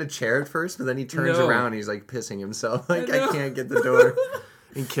he might get a chair at first, but then he turns around and he's like pissing himself. Like, I can't get the door.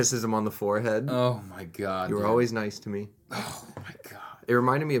 And kisses him on the forehead. Oh my God. You were always nice to me. Oh my God. It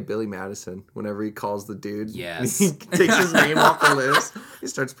reminded me of Billy Madison whenever he calls the dude. Yes. He takes his name off the list. He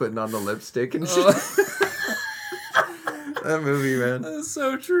starts putting on the lipstick and shit. That movie, man. That's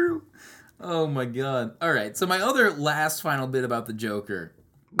so true. Oh my God. All right. So my other last final bit about the Joker.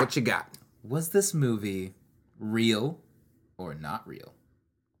 What you got? Was this movie real or not real?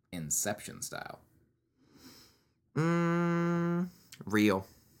 Inception style. Real.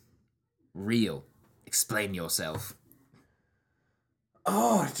 Real. Explain yourself.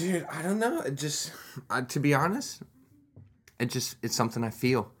 Oh, dude, I don't know. It just, to be honest, it's something I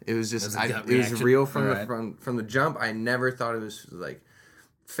feel. It was just, it was real from the jump. I never thought it was like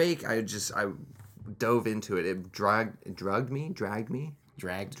fake. I dove into it. It dragged me. I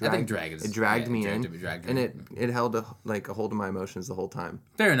think drag is. It dragged me in, and it held a hold of my emotions the whole time.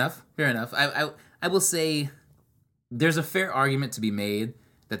 Fair enough. I will say, there's a fair argument to be made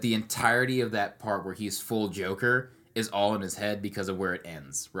that the entirety of that part where he's full Joker is all in his head because of where it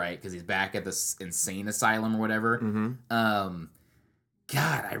ends, right? Because he's back at this insane asylum or whatever.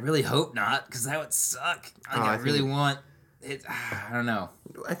 God, I really hope not, because that would suck. Like, I really want it. I don't know.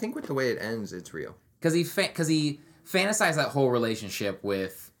 I think with the way it ends, it's real. Because he fantasized that whole relationship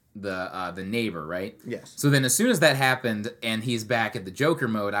with the neighbor, right? Yes. So then as soon as that happened and he's back at the Joker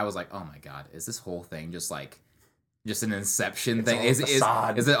mode, I was like, oh my God, is this whole thing just an Inception thing? Is it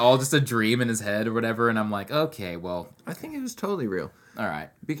all just a dream in his head or whatever? And I'm like, okay, well. I think it was totally real. All right.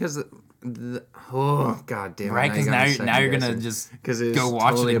 Because, oh, God damn it. Right, because now you're going to just go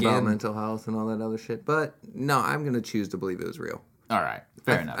watch totally it again. about mental health and all that other shit. But, no, I'm going to choose to believe it was real. All right.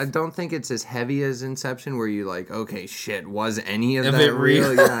 Fair enough. I don't think it's as heavy as Inception where you like, okay, shit, was any of If that it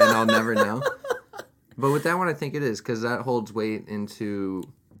real? Yeah, and I'll never know. But with that one, I think it is because that holds weight into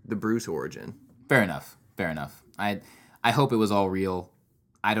the Bruce origin. Fair enough. I hope it was all real.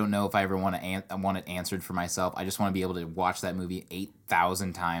 I don't know if I ever want it answered for myself. I just want to be able to watch that movie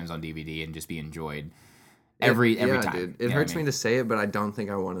 8,000 times on DVD and just be enjoyed every time. Dude. It hurts me to say it, but I don't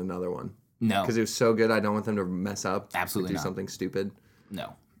think I want another one. No. Because it was so good, I don't want them to mess up. Absolutely do not. something stupid.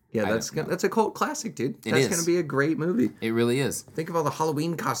 No. Yeah, that's a cult classic, dude. That's going to be a great movie. It really is. Think of all the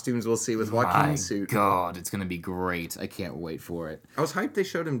Halloween costumes we'll see with Joaquin's suit. God, it's going to be great. I can't wait for it. I was hyped they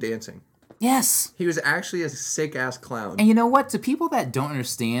showed him dancing. Yes. He was actually a sick-ass clown. And you know what? To people that don't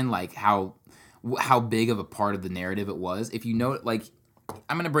understand, like, how big of a part of the narrative it was, if you know, like,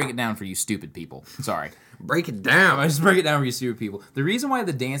 I'm going to break it down for you stupid people. Sorry. Break it down. I just break it down for you stupid people. The reason why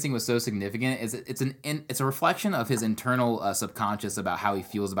the dancing was so significant is it's a reflection of his internal subconscious about how he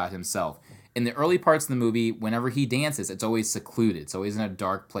feels about himself. In the early parts of the movie, whenever he dances, it's always secluded. It's always in a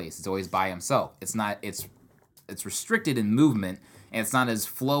dark place. It's always by himself. It's restricted in movement, and it's not as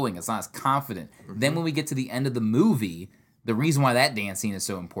flowing. It's not as confident. Mm-hmm. Then when we get to the end of the movie, the reason why that dance scene is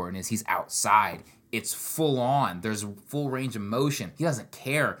so important is he's outside. It's full on. There's full range of motion. He doesn't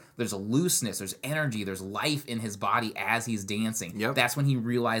care. There's a looseness. There's energy. There's life in his body as he's dancing. Yep. That's when he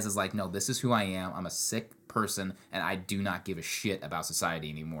realizes, like, no, this is who I am. I'm a sick person, and I do not give a shit about society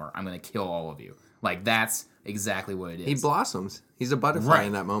anymore. I'm going to kill all of you. Like, that's exactly what it is. He blossoms. He's a butterfly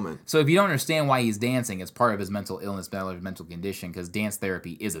in that moment. So if you don't understand why he's dancing, it's part of his mental illness, mental condition, because dance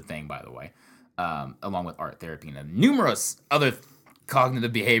therapy is a thing, by the way, along with art therapy and numerous other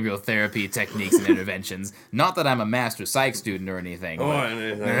cognitive behavioral therapy techniques and interventions. Not that I'm a master psych student or anything.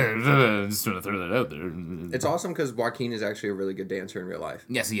 Just trying to throw that out there. It's awesome because Joaquin is actually a really good dancer in real life.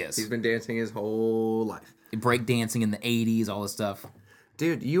 Yes, he is. He's been dancing his whole life. Break dancing in the 80s, all this stuff.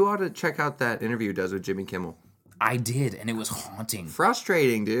 Dude, you ought to check out that interview he does with Jimmy Kimmel. I did, and it was haunting.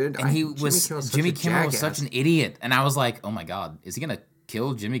 Frustrating, dude. And Jimmy Kimmel was such an idiot. And I was like, oh my God, is he going to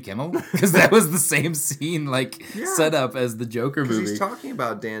kill Jimmy Kimmel? Because that was the same scene, set up as the Joker movie. He's talking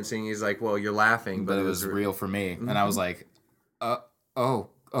about dancing. He's like, well, you're laughing, but it was real for me. Mm-hmm. And I was like, oh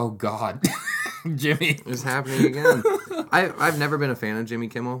God. Jimmy. It's happening again. I've never been a fan of Jimmy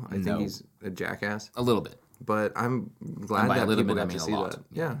Kimmel. I think he's a jackass. A little bit. But I'm glad that people got to see that.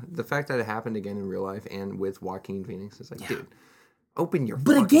 Yeah, the fact that it happened again in real life and with Joaquin Phoenix is like, dude, open your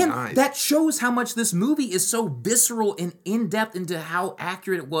fucking eyes. That shows how much this movie is so visceral and in-depth into how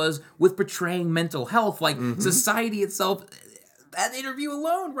accurate it was with portraying mental health. Like, society itself, that interview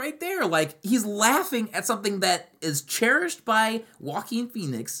alone right there, like, he's laughing at something that is cherished by Joaquin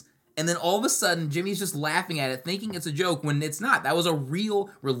Phoenix, and then all of a sudden, Jimmy's just laughing at it, thinking it's a joke when it's not. That was a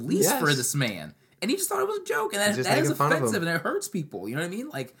real release for this man. And he just thought it was a joke, and that is offensive, and it hurts people. You know what I mean?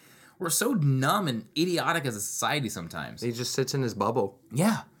 Like, we're so numb and idiotic as a society sometimes. He just sits in his bubble.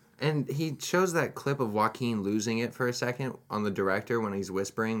 Yeah. And he shows that clip of Joaquin losing it for a second on the director when he's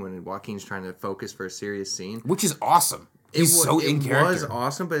whispering, when Joaquin's trying to focus for a serious scene. Which is awesome. He's so in character. It was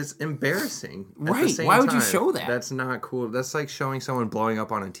awesome, but it's embarrassing. Right. Why would you show that? That's not cool. That's like showing someone blowing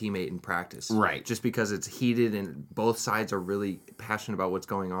up on a teammate in practice. Right. Just because it's heated and both sides are really passionate about what's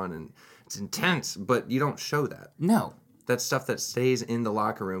going on and it's intense, but you don't show that. No. That's stuff that stays in the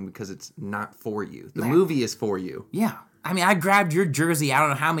locker room because it's not for you. The movie is for you. Yeah. I mean, I grabbed your jersey I don't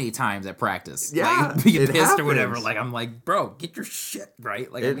know how many times at practice. Yeah, like, being pissed or whatever. Like, I'm like, bro, get your shit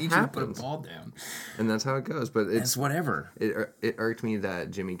right. Like, I need you to put a ball down. And that's how it goes. But it's whatever. It irked me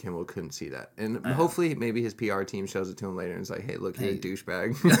that Jimmy Kimmel couldn't see that. And hopefully, maybe his PR team shows it to him later and is like, hey, look, you're a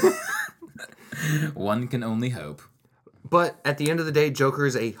douchebag. One can only hope. But at the end of the day, Joker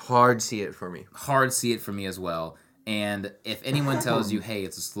is a hard see it for me. Hard see it for me as well. And if anyone tells you, hey,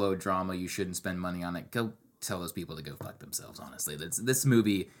 it's a slow drama, you shouldn't spend money on it, go tell those people to go fuck themselves, honestly. This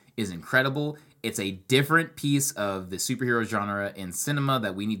movie is incredible. It's a different piece of the superhero genre in cinema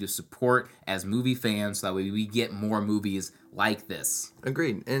that we need to support as movie fans so that we get more movies like this.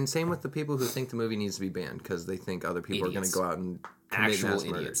 Agreed. And same with the people who think the movie needs to be banned because they think other people are going to go out and commit mass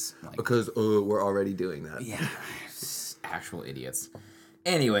murder. Idiots. Because we're already doing that. Yeah. Actual idiots.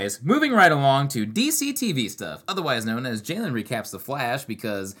 Anyways, moving right along to DC TV stuff, otherwise known as Jalen recaps The Flash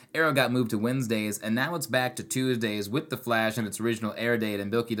because Arrow got moved to Wednesdays, and now it's back to Tuesdays with The Flash and its original air date,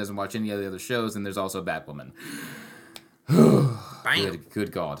 and Bilky doesn't watch any of the other shows, and there's also Batwoman.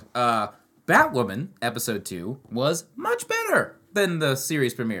 Good God. Batwoman, episode 2, was much better than the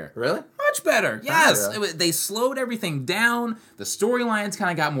series premiere. Really? Much better, yes. Oh, yeah. They slowed everything down. The storylines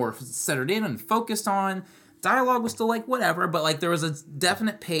kind of got more centered in and focused on. Dialogue was still like whatever, but like there was a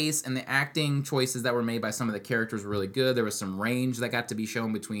definite pace, and the acting choices that were made by some of the characters were really good. There was some range that got to be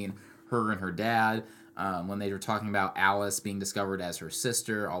shown between her and her dad when they were talking about Alice being discovered as her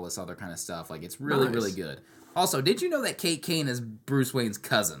sister, all this other kind of stuff. Like it's really, really good. Also, did you know that Kate Kane is Bruce Wayne's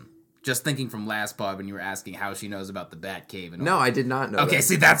cousin? Just thinking from last pod when you were asking how she knows about the Batcave. And all. No, I did not know Okay, that.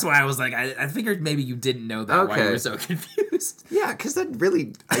 see, that's why I was like, I figured maybe you didn't know that, why you were so confused. Yeah, because that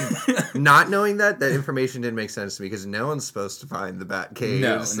really, not knowing that information didn't make sense to me, because no one's supposed to find the Batcave.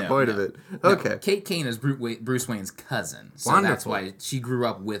 That's the point of it. Okay. No, Kate Kane is Bruce Wayne's cousin, so Wonderful. That's why she grew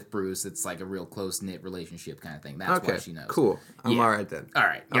up with Bruce. It's like a real close-knit relationship kind of thing. That's why she knows. Cool. I'm all right then. All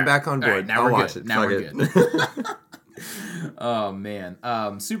right. I'm back on board. All right, now I'll we're watch good. it. Now Fuck we're it. good. Oh, man.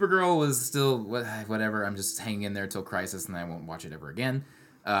 Supergirl was still, whatever. I'm just hanging in there till Crisis, and I won't watch it ever again.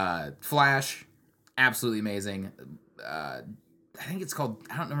 Flash, absolutely amazing. I think it's called,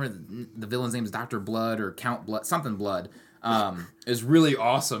 I don't remember the villain's name is Dr. Blood or Count Blood, something Blood. Is really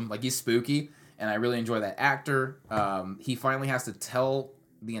awesome. Like, he's spooky, and I really enjoy that actor. He finally has to tell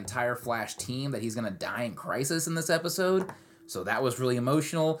the entire Flash team that he's going to die in Crisis in this episode, so that was really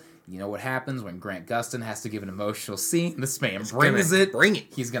emotional. You know what happens when Grant Gustin has to give an emotional scene? This man brings it. Bring it.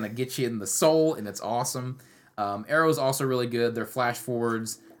 He's going to get you in the soul, and it's awesome. Arrow's also really good. They're flash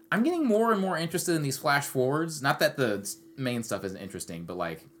forwards. I'm getting more and more interested in these flash forwards. Not that the main stuff isn't interesting, but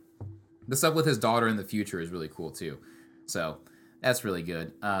like the stuff with his daughter in the future is really cool too. So that's really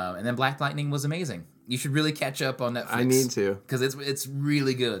good. And then Black Lightning was amazing. You should really catch up on Netflix. I need to. Because it's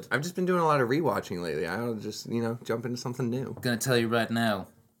really good. I've just been doing a lot of rewatching lately. I don't just, jump into something new. Gonna tell you right now,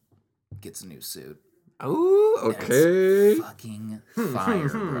 gets a new suit. Oh, okay. It's fucking fire,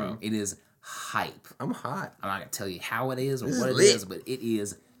 bro. It is hype. I'm hot. I'm not gonna tell you how it is or what it lit. is, but it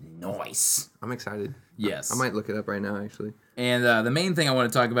is nice. I'm excited. Yes. I might look it up right now, actually. And the main thing I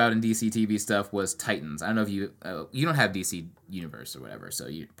want to talk about in DC TV stuff was Titans. I don't know if you don't have DC Universe or whatever, so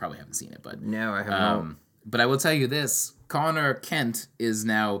you probably haven't seen it, but No, I have not. But I will tell you this: Connor Kent is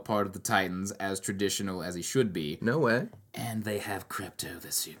now part of the Titans, as traditional as he should be. No way. And they have Crypto,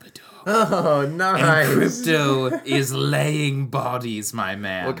 the super dog. Oh, nice. And Crypto is laying bodies, my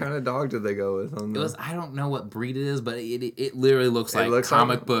man. What kind of dog did they go with on that? I don't know what breed it is, but it literally looks like looks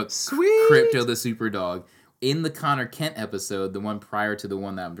comic like- book Sweet. Crypto the Super Dog. In the Connor Kent episode, the one prior to the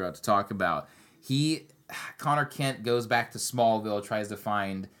one that I'm about to talk about, Connor Kent goes back to Smallville, tries to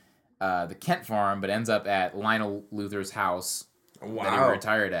find the Kent farm, but ends up at Lionel Luthor's house that he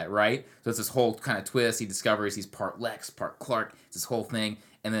retired at, right? So it's this whole kind of twist. He discovers he's part Lex, part Clark. It's this whole thing.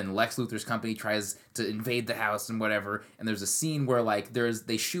 And then Lex Luthor's company tries to invade the house and whatever. And there's a scene where like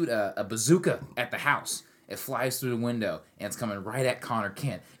they shoot a bazooka at the house. It flies through the window, and it's coming right at Connor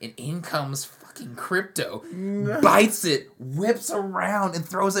Kent. And in comes fucking Crypto, bites it, whips around, and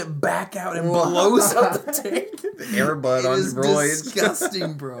throws it back out and blows up the tank. Airbud on roids. It is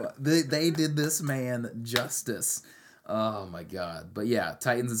disgusting, bro. They did this man justice. Oh my god! But yeah,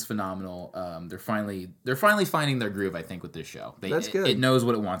 Titans is phenomenal. They're finally finding their groove, I think, with this show. That's good. It knows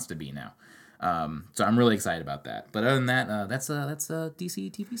what it wants to be now. So I'm really excited about that. But other than that, that's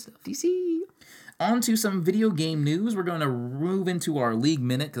DC TV stuff. DC. On to some video game news. We're going to move into our League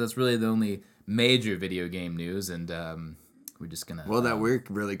Minute because that's really the only major video game news, and we're just gonna. Well, that we're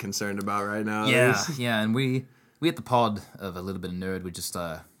really concerned about right now. Yeah, and we at the pod of a little bit of nerd, we just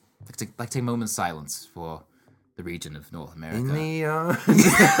like to take a moment's silence for the region of North America. In the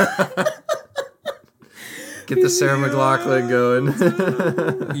get the Sarah McLachlan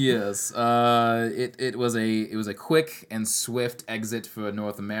going. Yes, it was a quick and swift exit for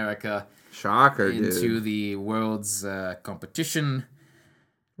North America Shocker, into dude. the world's competition.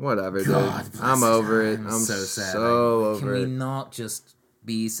 Whatever, God, dude. I'm over it. I'm so sad. so Can over we it. not just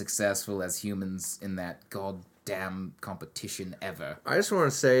be successful as humans in that goddamn competition ever? I just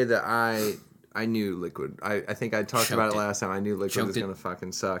want to say that I knew Liquid. I think I talked about it Choked it. last time. I knew Liquid Choked was it. going to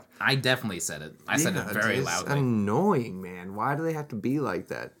fucking suck. I definitely said it. I said it very it's loudly. annoying, man. Why do they have to be like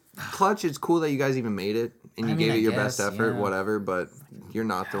that? Clutch, it's cool that you guys even made it and you gave I it your guess, best effort, yeah. whatever, but you're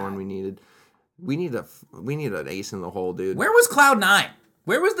not the one we needed. We need an ace in the hole, dude. Where was Cloud9?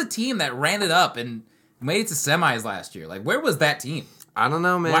 Where was the team that ran it up and made it to semis last year? Like, where was that team? I don't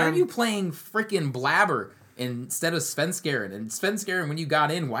know, man. Why are you playing freaking Blabber instead of Svenskeren. And Svenskeren, when you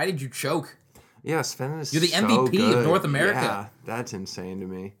got in, why did you choke? Yeah, Sven is You're the so MVP good. of North America. Yeah, that's insane to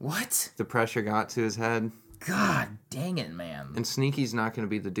me. What? The pressure got to his head. God dang it, man. And Sneaky's not going to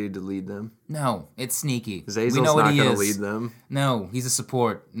be the dude to lead them. No, it's Sneaky. Zazel's we know not what he going to is. lead them. No, he's a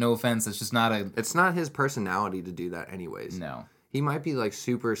support. No offense, it's just not a... It's not his personality to do that anyways. No. He might be like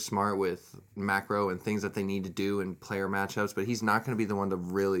super smart with macro and things that they need to do and player matchups, but he's not going to be the one to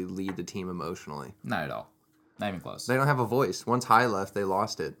really lead the team emotionally. Not at all. Not even close. They don't have a voice. Once High left, they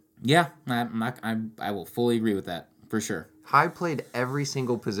lost it. Yeah, I will fully agree with that, for sure. High played every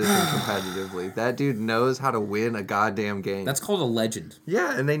single position competitively. That dude knows how to win a goddamn game. That's called a legend.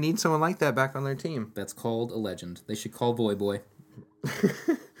 Yeah, and they need someone like that back on their team. That's called a legend. They should call Boy.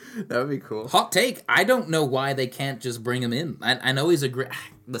 That would be cool. Hot take. I don't know why they can't just bring him in. I know he's a great...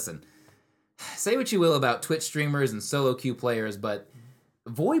 Listen, say what you will about Twitch streamers and solo queue players, but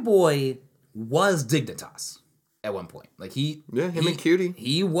Boy was Dignitas at one point. Like him and Cutie.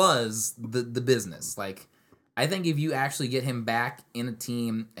 He was the business. Like, I think if you actually get him back in a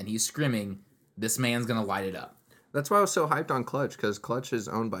team and he's scrimming, this man's gonna light it up. That's why I was so hyped on Clutch, because Clutch is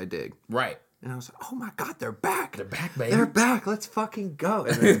owned by Dig. Right. And I was like, oh my god, they're back. They're back, baby. They're back. Let's fucking go.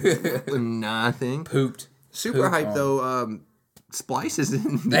 And then nothing. Pooped. Super hyped, though. Splice is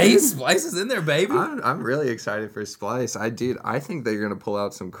in there. Hey, Splice is in there, baby. I'm really excited for Splice. I think they're going to pull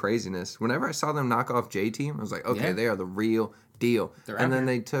out some craziness. Whenever I saw them knock off J-Team, I was like, okay, they are the real deal. And then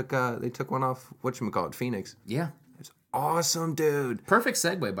they took one off, whatchamacallit, Phoenix. Yeah. It's awesome, dude. Perfect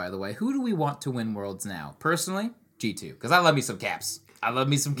segue, by the way. Who do we want to win Worlds now? Personally, G2. Because I love me some Caps. You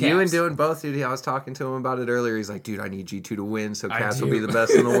and Dylan both, dude. I was talking to him about it earlier. He's like, dude, I need G2 to win, so Caps will be the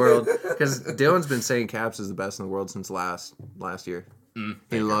best in the world. Because Dylan's been saying Caps is the best in the world since last year.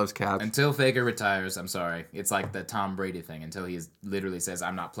 He loves Caps. Until Faker retires, I'm sorry. It's like the Tom Brady thing. Until he literally says,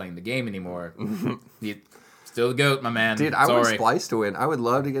 I'm not playing the game anymore. Still the GOAT, my man. Dude, I want Splice to win. I would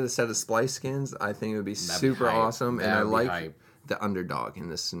love to get a set of Splice skins. I think it would be super awesome. And I like the underdog in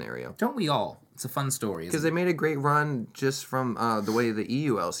this scenario. Don't we all? It's a fun story. Because they made a great run just from the way the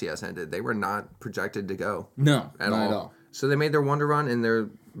EU LCS ended. They were not projected to go. No, at all. So they made their wonder run, and they're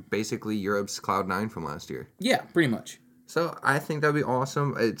basically Europe's Cloud9 from last year. Yeah, pretty much. So I think that would be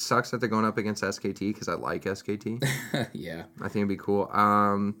awesome. It sucks that they're going up against SKT because I like SKT. Yeah. I think it'd be cool.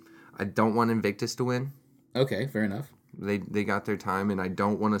 I don't want Invictus to win. Okay, fair enough. They got their time, and I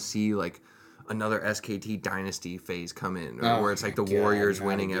don't want to see like another SKT dynasty phase come in, where it's like the Warriors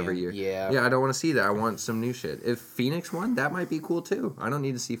winning every year. Yeah, I don't want to see that. I want some new shit. If Phoenix won, that might be cool too. I don't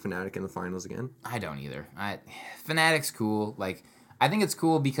need to see Fnatic in the finals again. I don't either. Fnatic's cool. Like, I think it's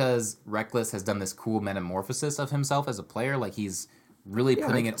cool because Reckless has done this cool metamorphosis of himself as a player. Like, he's really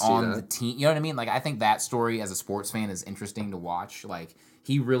putting it on the team. You know what I mean? Like, I think that story as a sports fan is interesting to watch. Like,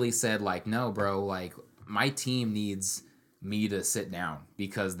 he really said, like, no, bro, like, my team needs me to sit down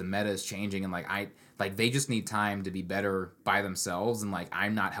because the meta is changing, and like they just need time to be better by themselves, and like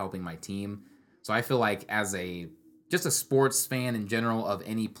I'm not helping my team. So I feel like as just a sports fan in general of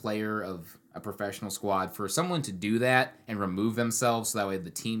any player of a professional squad, for someone to do that and remove themselves so that way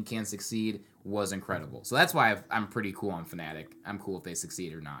the team can succeed was incredible. So that's why I'm pretty cool on Fnatic. I'm cool if they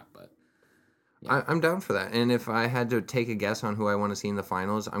succeed or not, but yeah. I'm down for that. And if I had to take a guess on who I want to see in the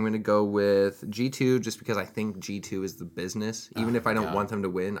finals, I'm going to go with G2 just because I think G2 is the business. Even if I don't want them to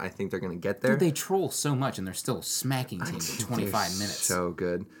win, I think they're going to get there. Dude, they troll so much and they're still smacking teams in 25 minutes. So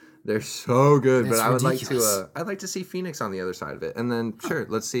good. They're so good. That's but I would ridiculous. I'd like to see Phoenix on the other side of it. And then sure,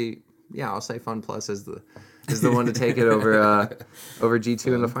 let's see. Yeah, I'll say Fun Plus is the one to take it over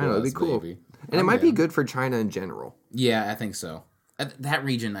G2 in the final. It'd be cool. Baby. And it might be good for China in general. Yeah, I think so. That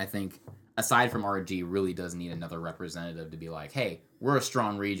region, I think, aside from RG, really does need another representative to be like, hey, we're a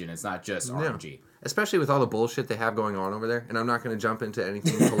strong region. It's not just RG. Especially with all the bullshit they have going on over there. And I'm not going to jump into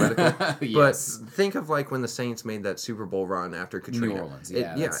anything political. Yes. But think of like when the Saints made that Super Bowl run after Katrina. New Orleans,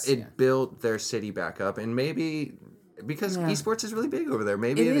 it built their city back up. And maybe because esports is really big over there.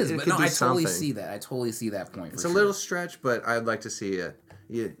 Maybe it is. It but could no, do I something. totally see that. I totally see that point. It's a little stretch, but I'd like to see it.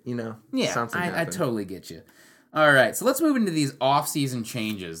 Something happen. I totally get you. All right, so let's move into these off-season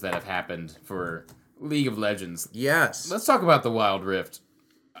changes that have happened for League of Legends. Yes. Let's talk about the Wild Rift.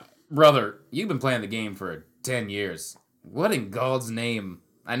 Brother, you've been playing the game for 10 years. What in God's name?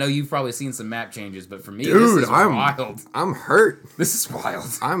 I know you've probably seen some map changes, but for me, this is wild. I'm hurt. This is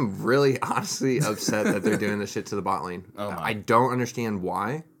wild. I'm really honestly upset that they're doing this shit to the bot lane. I don't understand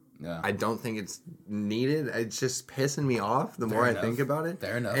why. Yeah. I don't think it's needed. It's just pissing me off the more I think about it.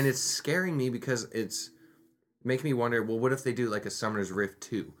 Fair enough. And it's scaring me because it's making me wonder, well, what if they do like a Summoner's Rift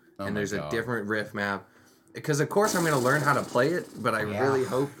 2? And there's a different Rift map. Because, of course, I'm going to learn how to play it, but I really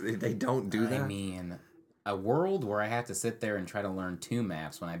hope they don't do that. I mean, a world where I have to sit there and try to learn 2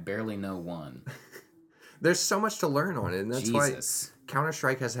 maps when I barely know 1. There's so much to learn on it, and that's Jesus. why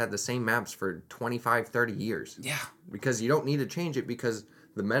Counter-Strike has had the same maps for 25, 30 years. Yeah. Because you don't need to change it because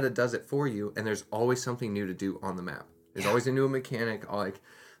the meta does it for you, and there's always something new to do on the map. There's always a new mechanic.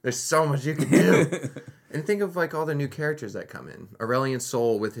 There's so much you can do. And think of all the new characters that come in. Aurelian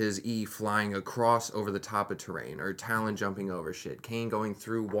Sol with his E flying across over the top of terrain, or Talon jumping over shit, Kayn going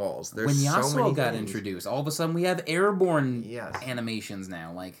through walls. There's When Yasuo so many got things. introduced, all of a sudden we have airborne Yes. animations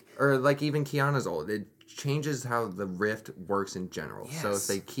now. Or even Kiana's ult. It changes how the Rift works in general. Yes. So if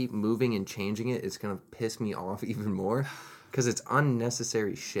they keep moving and changing it, it's going to piss me off even more. Because it's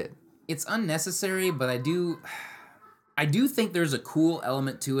unnecessary shit. It's unnecessary, but I do think there's a cool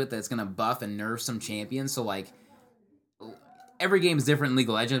element to it that's going to buff and nerf some champions. So, every game is different in League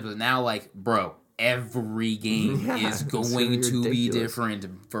of Legends, but now, bro, every game is going to be different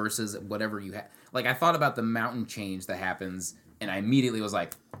versus whatever you have. I thought about the mountain change that happens, and I immediately was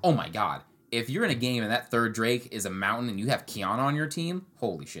like, oh my god. If you're in a game and that third Drake is a mountain and you have Kiana on your team,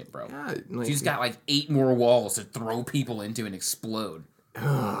 holy shit, bro. Yeah, She's got 8 more walls to throw people into and explode.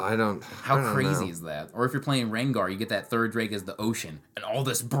 How crazy is that? Or if you're playing Rengar, you get that third Drake as the ocean and all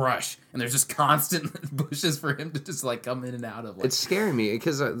this brush, and there's just constant bushes for him to just come in and out of. It's scaring me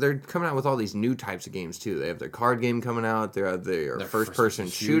because they're coming out with all these new types of games too. They have their card game coming out. They have their first-person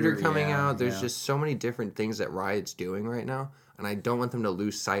shooter coming out. There's just so many different things that Riot's doing right now, and I don't want them to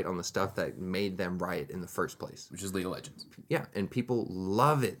lose sight on the stuff that made them Riot in the first place. Which is League of Legends. Yeah, and people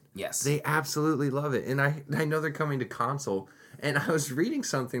love it. Yes. They absolutely love it. And I know they're coming to console. And I was reading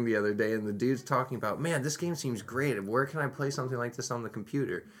something the other day, and the dude's talking about, man, this game seems great. Where can I play something like this on the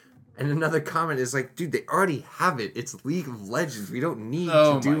computer? And another comment is like, dude, they already have it. It's League of Legends. We don't need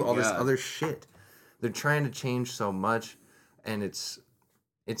to do all this other shit. They're trying to change so much, and it's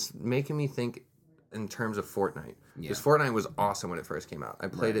making me think in terms of Fortnite. Because Fortnite was awesome when it first came out. I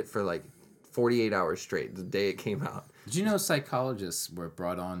played it for 48 hours straight the day it came out. Did you know psychologists were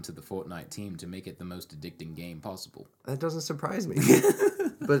brought on to the Fortnite team to make it the most addicting game possible? That doesn't surprise me.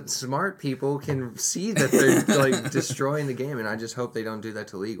 But smart people can see that they're destroying the game, and I just hope they don't do that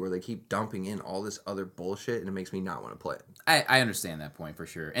to League where they keep dumping in all this other bullshit, and it makes me not want to play it. I understand that point for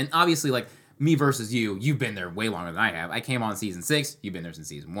sure. And obviously, me versus you've been there way longer than I have. I came on season 6, you've been there since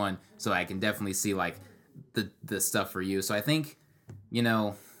season 1, so I can definitely see the stuff for you. So I think,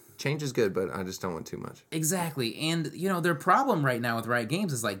 change is good, but I just don't want too much. Exactly. And, their problem right now with Riot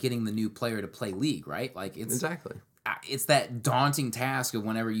Games is, getting the new player to play League, right? Exactly. It's that daunting task of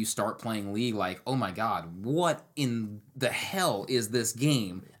whenever you start playing League, oh my god, what in the hell is this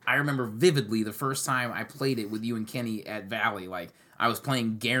game? I remember vividly the first time I played it with you and Kenny at Valley. I was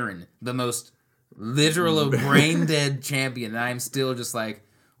playing Garen, the most literal brain-dead champion, and I'm still just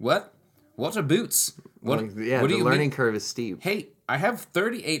what? What are boots? What the learning curve is steep. Hey, I have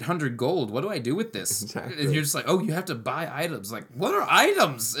 3,800 gold. What do I do with this? Exactly. And you're just you have to buy items. What are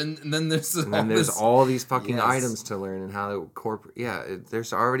items? And then there's all these fucking items to learn and how to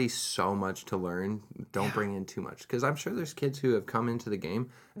there's already so much to learn. Don't bring in too much. Because I'm sure there's kids who have come into the game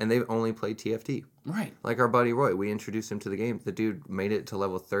and they've only played TFT. Right. Like our buddy Roy, we introduced him to the game. The dude made it to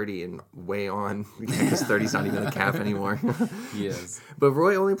level 30 and way on. Because 30's not even a cap anymore. Yes. But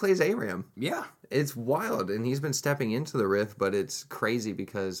Roy only plays ARAM. Yeah. It's wild, and he's been stepping into the Rift, but it's crazy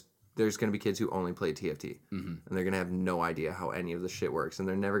because there's going to be kids who only play TFT, and they're going to have no idea how any of the shit works, and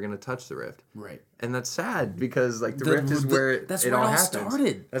they're never going to touch the Rift. Right. And that's sad because the Rift is where it all happens.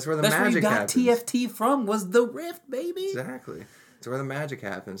 Started. That's where the magic happens. That's where you got TFT from, was the Rift, baby. Exactly. It's where the magic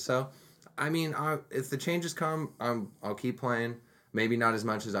happens. So, I mean, if the changes come, I'll keep playing. Maybe not as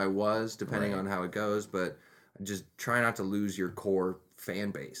much as I was, depending on how it goes, but just try not to lose your core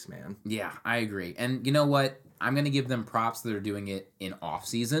fan base, man. Yeah, I agree. And you know what? I'm going to give them props that are doing it in off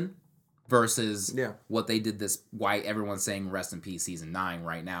season versus what they did why everyone's saying rest in peace season 9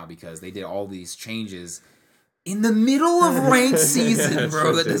 right now, because they did all these changes in the middle of ranked season,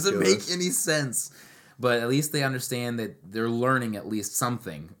 bro. That doesn't make any sense. But at least they understand that they're learning at least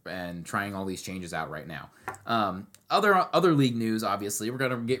something and trying all these changes out right now. Other league news, obviously, we're going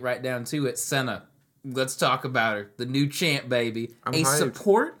to get right down to it. Senna. Let's talk about her. The new champ, baby. I'm hyped.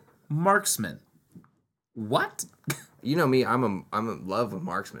 Support marksman. What? You know me, I'm in love with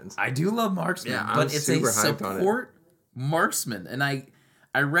marksmen. I do love marksman, but it's a support marksman. And I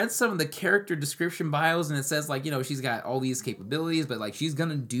read some of the character description bios, and it says she's got all these capabilities, but she's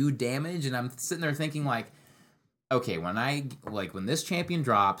gonna do damage. And I'm sitting there thinking okay, when this champion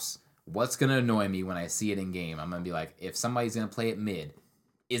drops, what's gonna annoy me when I see it in game? I'm gonna be if somebody's gonna play it mid.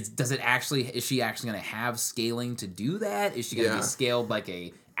 Is she actually going to have scaling to do that? Is she going to be scaled like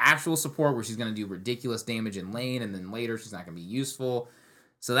a actual support where she's going to do ridiculous damage in lane, and then later she's not going to be useful.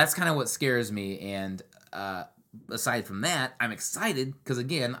 So that's kind of what scares me, and aside from that, I'm excited, because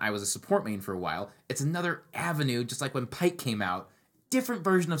again, I was a support main for a while. It's another avenue, just like when Pike came out, different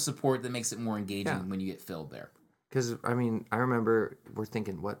version of support that makes it more engaging when you get filled there. Because, I mean, I remember we're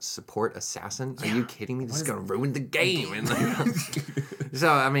thinking, what, support assassin? Are you kidding me? This is going to ruin the game. And so,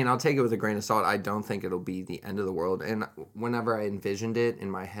 I mean, I'll take it with a grain of salt. I don't think it'll be the end of the world. And whenever I envisioned it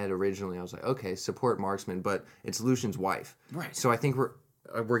in my head originally, I was like, okay, support marksman, but it's Lucian's wife. Right. So I think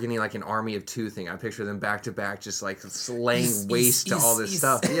we're getting like an army of two thing. I picture them back to back, just like laying waste to all this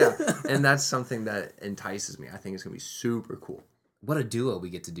stuff. Yeah. And that's something that entices me. I think it's going to be super cool. What a duo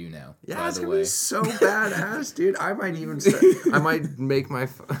we get to do now. Yeah, it's gonna be so badass, dude. I might even I might make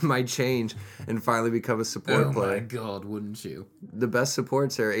my change and finally become a support player. Oh my god, wouldn't you? The best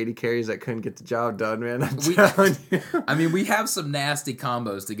supports are 80 carries that couldn't get the job done, man. I'm telling you. I mean, we have some nasty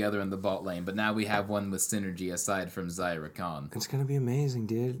combos together in the bot lane, but now we have one with synergy aside from Zyra Khan. It's gonna be amazing,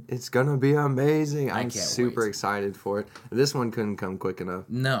 dude. It's gonna be amazing. I'm super wait. excited for it. This one couldn't come quick enough.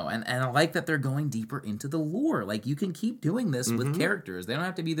 No, and I like that they're going deeper into the lore. Like, you can keep doing this with characters. They don't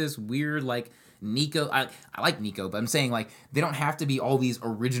have to be this weird, like, Nico. I like Nico, but I'm saying, like, they don't have to be all these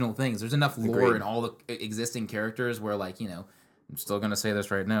original things. There's enough lore in all the existing characters where, like, you know, I'm still going to say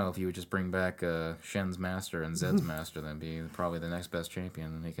this right now. If you would just bring back Shen's master and Zed's master, that'd be probably the next best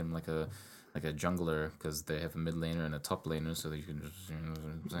champion. Make him like a jungler, because they have a mid laner and a top laner, so you can just, you know what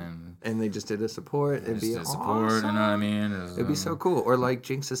I'm saying? And they just did a support. It'd be awesome. Support, you know what I mean? It'd be so cool. Or like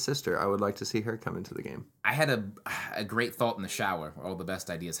Jinx's sister. I would like to see her come into the game. I had a great thought in the shower. All the best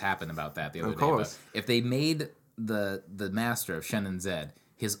ideas happened about that the other day. Of course. But if they made the master of Shen and Zed,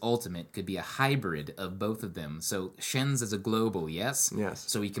 his ultimate could be a hybrid of both of them. So Shen's is a global, yes? Yes.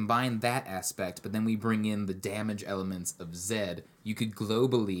 So we combine that aspect, but then we bring in the damage elements of Zed. You could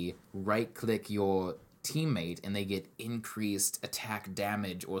globally right-click your teammate and they get increased attack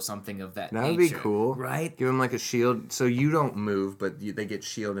damage or something of that nature. That would be cool. Right? Give them like a shield, so you don't move, but they get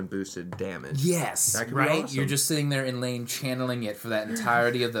shield and boosted damage. Yes, that could right? be awesome. You're just sitting there in lane channeling it for that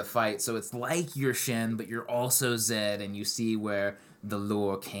entirety of the fight. So it's like you're Shen, but you're also Zed, and you see where the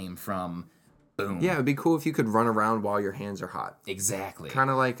lore came from. Boom. Yeah, it'd be cool if you could run around while your hands are hot. Exactly.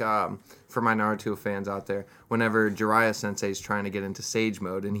 Kind of like, for my Naruto fans out there, whenever Jiraiya Sensei's trying to get into Sage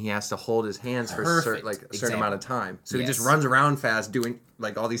mode and he has to hold his hands for a certain amount of time. So he just runs around fast doing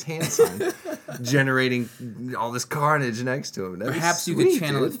like all these hand signs, generating all this carnage next to him. Perhaps you could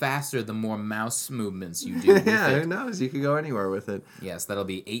channel it faster the more mouse movements you do with who knows? You could go anywhere with it. Yes, that'll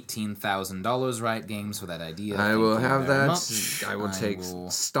be $18,000, Riot Games, for that idea. I will have that. Much. I will take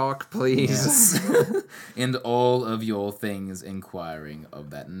stock, please. Yes. And all of your things inquiring of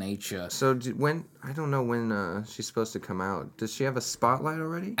that nature. So I don't know when she's supposed to come out. Does she have a spotlight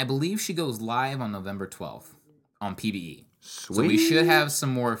already? I believe she goes live on November 12th on PvE. Sweet. So we should have some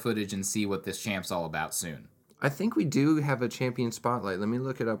more footage and see what this champ's all about soon. I think we do have a champion spotlight. Let me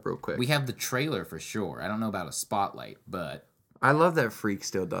look it up real quick. We have the trailer for sure. I don't know about a spotlight, but I love that Freak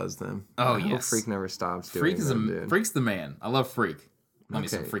still does them. Oh, I hope yes. Freak never stops doing them, dude. Freak's the man. I love Freak. Let me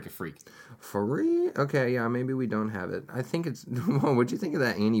some Freak. Free? Okay, yeah, maybe we don't have it. I think it's... What'd you think of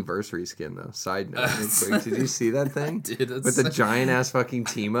that anniversary skin, though? Side note, real quick. Did you see that thing? I did. With the giant-ass fucking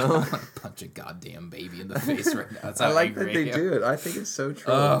Teemo? I want to punch a goddamn baby in the face right now. That's how I like that angry they I am. do it. I think it's so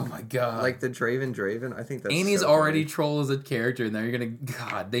troll. Oh, my God. Like the Draven. I think that's Annie's so already funny. troll as a character, and now you're going to...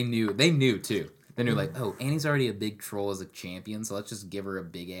 God, they knew, too. Then you're like, oh, Annie's already a big troll as a champion, so let's just give her a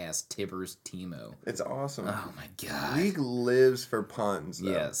big-ass Tibbers Teemo. It's awesome. Oh, my God. League lives for puns,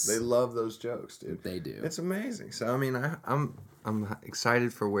 though. Yes. They love those jokes, dude. They do. It's amazing. So, I mean, I'm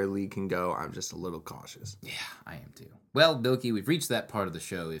excited for where League can go. I'm just a little cautious. Yeah, I am too. Well, Bilky, we've reached that part of the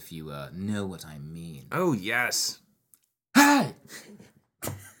show, if you know what I mean. Oh, yes. Hi!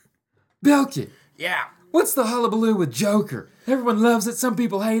 Bilky! Yeah. What's the hullabaloo with Joker? Everyone loves it, some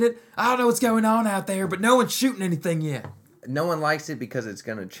people hate it. I don't know what's going on out there, but no one's shooting anything yet. No one likes it because it's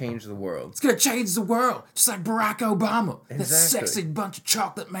going to change the world. It's gonna change the world, just like Barack Obama. That Exactly. sexy bunch of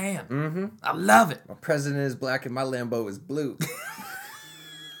chocolate man. Mm-hmm. I love it. My president is black and my Lambo is blue.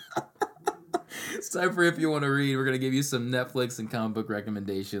 It's time for If You Want to Read. We're going to give you some Netflix and comic book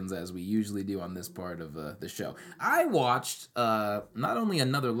recommendations, as we usually do on this part of the show. I watched not only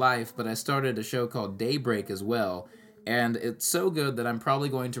Another Life, but I started a show called Daybreak as well. And it's so good that I'm probably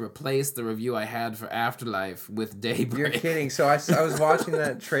going to replace the review I had for Afterlife with Daybreak. You're kidding. So I was watching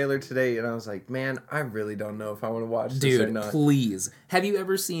that trailer today, and I was like, man, I really don't know if I want to watch this or Dude, not. please. Have you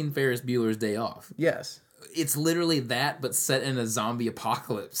ever seen Ferris Bueller's Day Off? Yes. it's literally that, but set in a zombie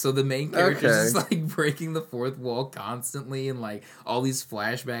apocalypse. So the main character's just like breaking the fourth wall constantly, and like all these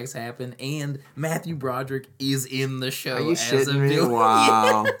flashbacks happen. And Matthew Broderick is in the show. Are you as shitting a me? villain.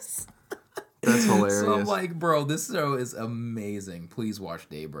 Wow. Yes. That's hilarious. So I'm like, bro, this show is amazing. Please watch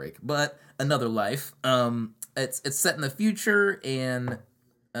Daybreak. But Another Life. It's set in the future, and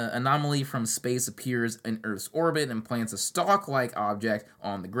anomaly from space appears in Earth's orbit and plants a stalk-like object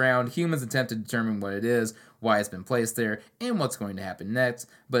on the ground. Humans attempt to determine what it is, why it's been placed there, and what's going to happen next,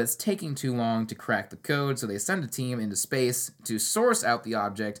 but it's taking too long to crack the code, so they send a team into space to source out the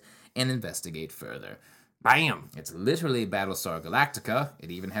object and investigate further. Bam! It's literally Battlestar Galactica.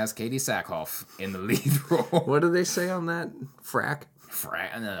 It even has Katie Sackhoff in the lead role. What do they say on that? Frack?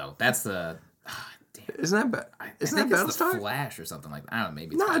 No, that's the... Isn't that It's Battlestar? the Flash or something like that. I don't know,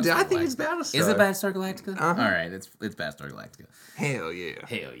 maybe it's No, Battlestar dude, I think Galactica. it's Battlestar. Is it Battlestar Galactica? Uh-huh. All right, it's Battlestar Galactica. Hell yeah.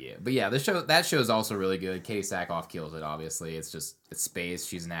 Hell yeah. But yeah, that show is also really good. Katie Sackhoff kills it, obviously. It's space.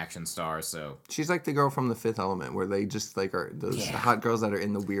 She's an action star, so... She's like the girl from The Fifth Element, where they just like are those hot girls that are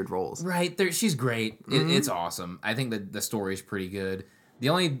in the weird roles. Right, she's great. It's awesome. I think that the story's pretty good. The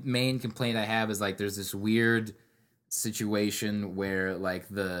only main complaint I have is like there's this weird situation where like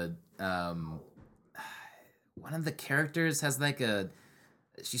the... one of the characters has like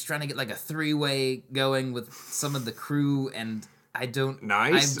she's trying to get like a 3-way going with some of the crew, and I don't...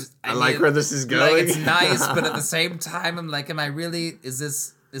 Nice. I like where this is going. Like, it's nice, but at the same time, I'm like, am I really... Is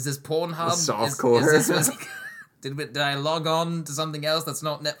this Pornhub? Softcore. Did I log on to something else that's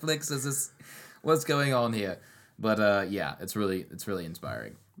not Netflix? Is this... What's going on here? But yeah, it's really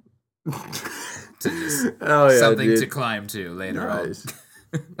inspiring. To just something to climb to later on.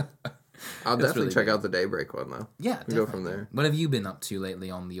 I'll definitely really check good. out the Daybreak one, though. Yeah, we go from there. What have you been up to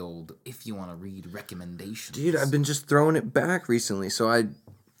lately on the old, if you want to read recommendations? Dude, I've been just throwing it back recently. So I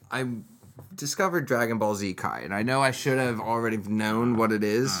discovered Dragon Ball Z Kai, and I know I should have already known what it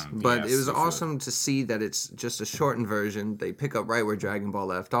is, but yes, it was you awesome to see that it's just a shortened version. They pick up right where Dragon Ball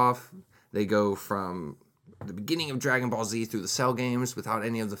left off. They go from the beginning of Dragon Ball Z through the Cell games without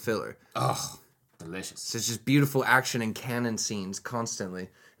any of the filler. Oh, delicious. So it's just beautiful action and canon scenes constantly.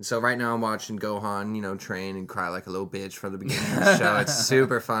 And so right now I'm watching Gohan, train and cry like a little bitch from the beginning of the show. It's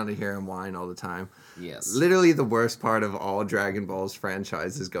super fun to hear him whine all the time. Yes. Literally the worst part of all Dragon Ball's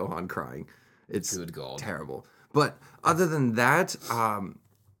franchise is Gohan crying. It's Good God. terrible. But other than that,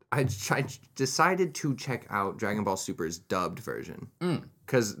 I decided to check out Dragon Ball Super's dubbed version.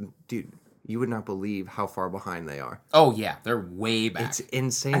 Because, dude, you would not believe how far behind they are. Oh yeah, they're way back. It's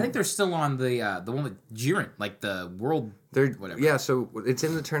insane. I think they're still on the one with Jiren, like the world. Whatever. Yeah, so it's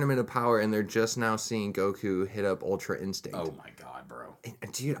in the Tournament of Power, and they're just now seeing Goku hit up Ultra Instinct. Oh my god, bro!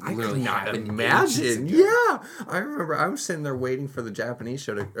 And, dude, I Literally could not happened imagine. ages ago. Yeah, I remember I was sitting there waiting for the Japanese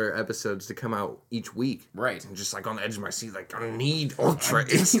show or episodes to come out each week. Right. And just like on the edge of my seat, like I need Ultra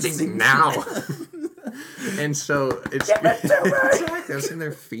Instinct now. And so it's exactly. I was sitting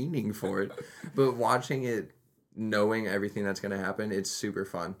there fiending for it, but watching it, knowing everything that's gonna happen, it's super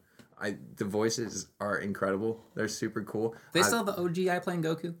fun. The voices are incredible. They're super cool. They still have the OG guy playing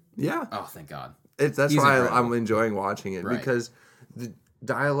Goku. Yeah. Oh, thank God. That's He's why incredible. I'm enjoying watching it, Right. because the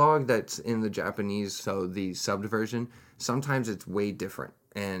dialogue that's in the Japanese, so the subbed version, sometimes it's way different,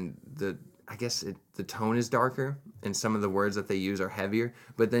 and the tone is darker, and some of the words that they use are heavier.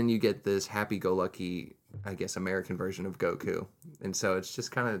 But then you get this happy-go-lucky, I guess, American version of Goku, and so it's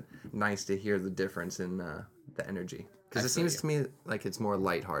just kind of nice to hear the difference in the energy, because it seems to me like it's more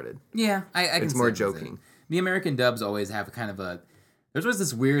lighthearted. Yeah, I can It's see more what you're joking. saying. The American dubs always have a kind of a... There's always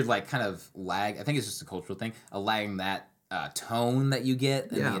this weird, like, kind of lag. I think it's just a cultural thing. A lag in that tone that you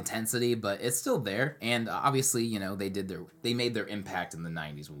get and the intensity, but it's still there. And obviously, they made their impact in the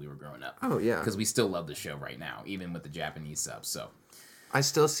 90s when we were growing up. Oh, yeah. Because we still love the show right now, even with the Japanese subs, so... I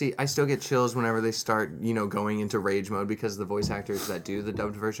still get chills whenever they start, going into rage mode, because the voice actors that do the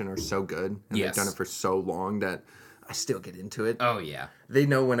dubbed version are so good, and Yes. they've done it for so long that I still get into it. Oh, yeah. They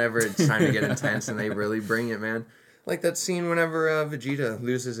know whenever it's time to get intense, and they really bring it, man. Like that scene whenever Vegeta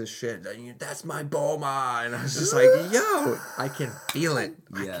loses his shit. That's my Bulma, and I was just like, yo, I can feel it.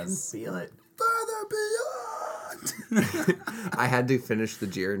 Yes. I can feel it. Further beyond. I had to finish the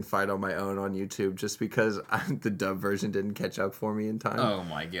Jiren fight on my own on YouTube just because the dub version didn't catch up for me in time. Oh,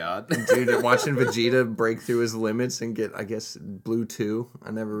 my God. Dude, watching Vegeta break through his limits and get, I guess, Blue 2. I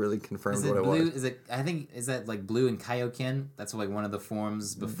never really confirmed what it was. Is that like Blue and Kaioken? That's like one of the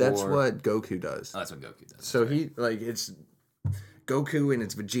forms before... That's what Goku does. Oh, that's what Goku does. So Goku and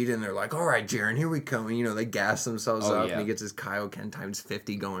it's Vegeta, and they're like, all right, Jiren, here we come. And, they gas themselves up, yeah. and he gets his Kaioken times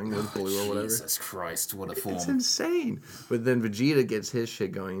 50 going with blue or whatever. Jesus Christ, what a form. It's insane. But then Vegeta gets his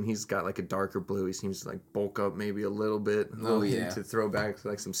shit going, and he's got like a darker blue. He seems to like bulk up maybe a little bit. To throw back to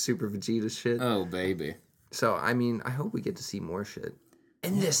like some Super Vegeta shit. Oh, baby. So, I mean, I hope we get to see more shit.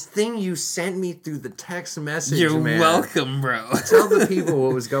 And this thing you sent me through the text message, You're man. welcome, bro. Tell the people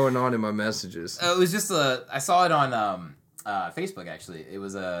what was going on in my messages. It was just I saw it on Facebook, actually. It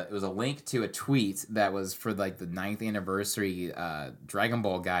was a link to a tweet that was for like the 9th anniversary Dragon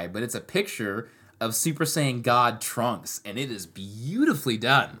Ball guy, but it's a picture of Super Saiyan God Trunks, and it is beautifully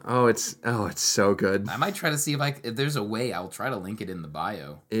done. Oh, it's so good. I might try to see if there's a way. I'll try to link it in the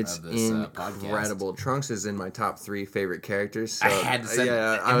bio. It's of this, incredible. Podcast. Trunks is in my top 3 favorite characters. So, I had to say,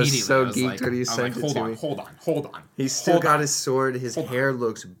 I was so geeked when you sent it to me. Hold on. He's still got his sword. His hair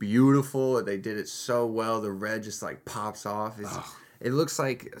looks beautiful. They did it so well. The red just like pops off. It looks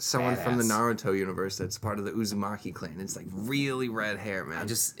like someone from the Naruto universe that's part of the Uzumaki clan. It's like really red hair, man.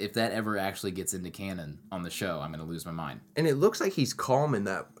 If that ever actually gets into canon on the show, I'm gonna lose my mind. And it looks like he's calm in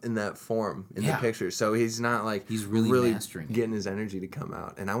that form in the picture. So he's not like he's really mastering getting his energy to come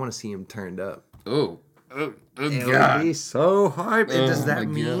out. And I want to see him turned up. Oh it God! Would be so hype. And does that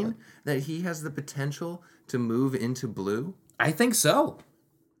mean that he has the potential to move into blue? I think so.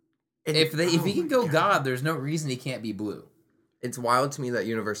 If he can go God, there's no reason he can't be blue. It's wild to me that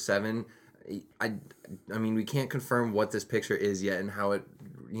Universe 7, I mean, we can't confirm what this picture is yet and how it,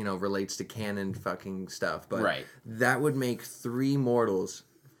 relates to canon fucking stuff, but that would make 3 mortals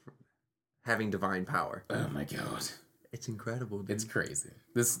having divine power. Oh my God. It's incredible, dude. It's crazy.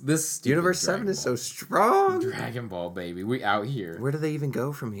 This Universe 7 is so strong. Dragon Ball, baby. We out here. Where do they even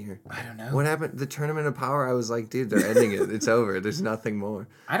go from here? I don't know. What happened? The Tournament of Power, I was like, dude, they're ending it. It's over. There's nothing more.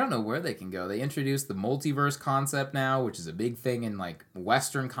 I don't know where they can go. They introduced the multiverse concept now, which is a big thing in like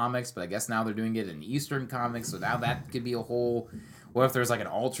Western comics, but I guess now they're doing it in Eastern comics, so now that could be a whole... What if there's like an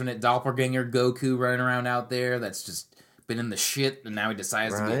alternate doppelganger Goku running around out there that's just been in the shit and now he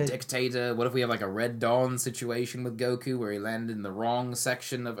decides to be a dictator? What if we have like a Red Dawn situation with Goku where he landed in the wrong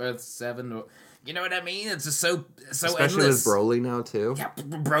section of Earth 7? You know what I mean? It's just so especially endless. With Broly now too. Yeah,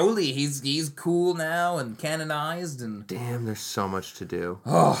 Broly, he's cool now and canonized and damn, there's so much to do.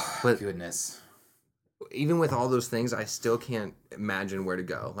 Oh, but goodness. Even with all those things, I still can't imagine where to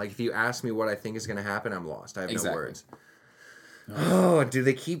go. Like if you ask me what I think is going to happen, I'm lost. I have no words. Oh, do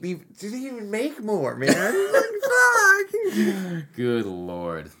they even make more, man? Good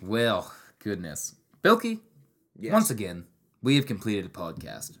Lord. Well, goodness. Bilky, once again, we have completed a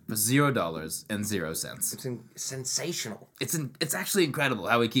podcast for $0.00. It's sensational. It's actually incredible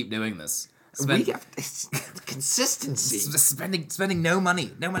how we keep doing this. It's consistency. Spending no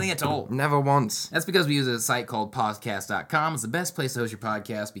money at all. Never once. That's because we use a site called podcast.com. It's the best place to host your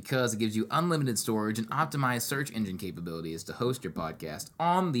podcast because it gives you unlimited storage and optimized search engine capabilities to host your podcast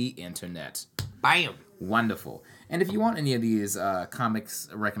on the internet. Bam! Wonderful. And if you want any of these comics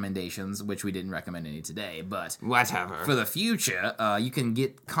recommendations, which we didn't recommend any today, but whatever, for the future, you can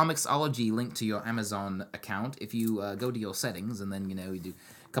get Comixology linked to your Amazon account if you go to your settings and then you do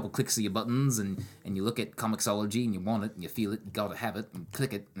couple clicks of your buttons and you look at Comixology and you want it and you feel it, you gotta have it and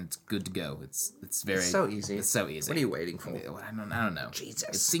click it and it's good to go. It's so easy. It's so easy. What are you waiting for? I don't know. Jesus.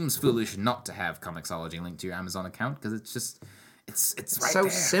 It seems foolish not to have Comixology linked to your Amazon account because it's just it's right so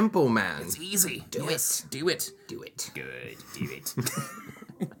there. Simple, man. It's easy. Do it. Do it. Good. Do it.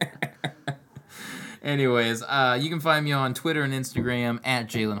 Anyways, you can find me on Twitter and Instagram at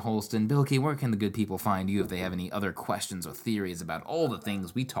Jalen Holston. Bilky, where can the good people find you if they have any other questions or theories about all the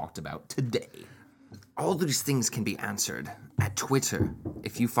things we talked about today? All these things can be answered at Twitter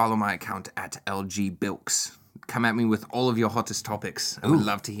if you follow my account at LGBilks. Come at me with all of your hottest topics. I would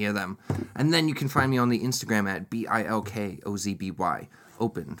love to hear them. And then you can find me on the Instagram at BILKOZBY.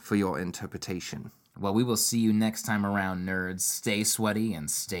 Open for your interpretation. Well, we will see you next time around, nerds. Stay sweaty and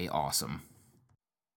stay awesome.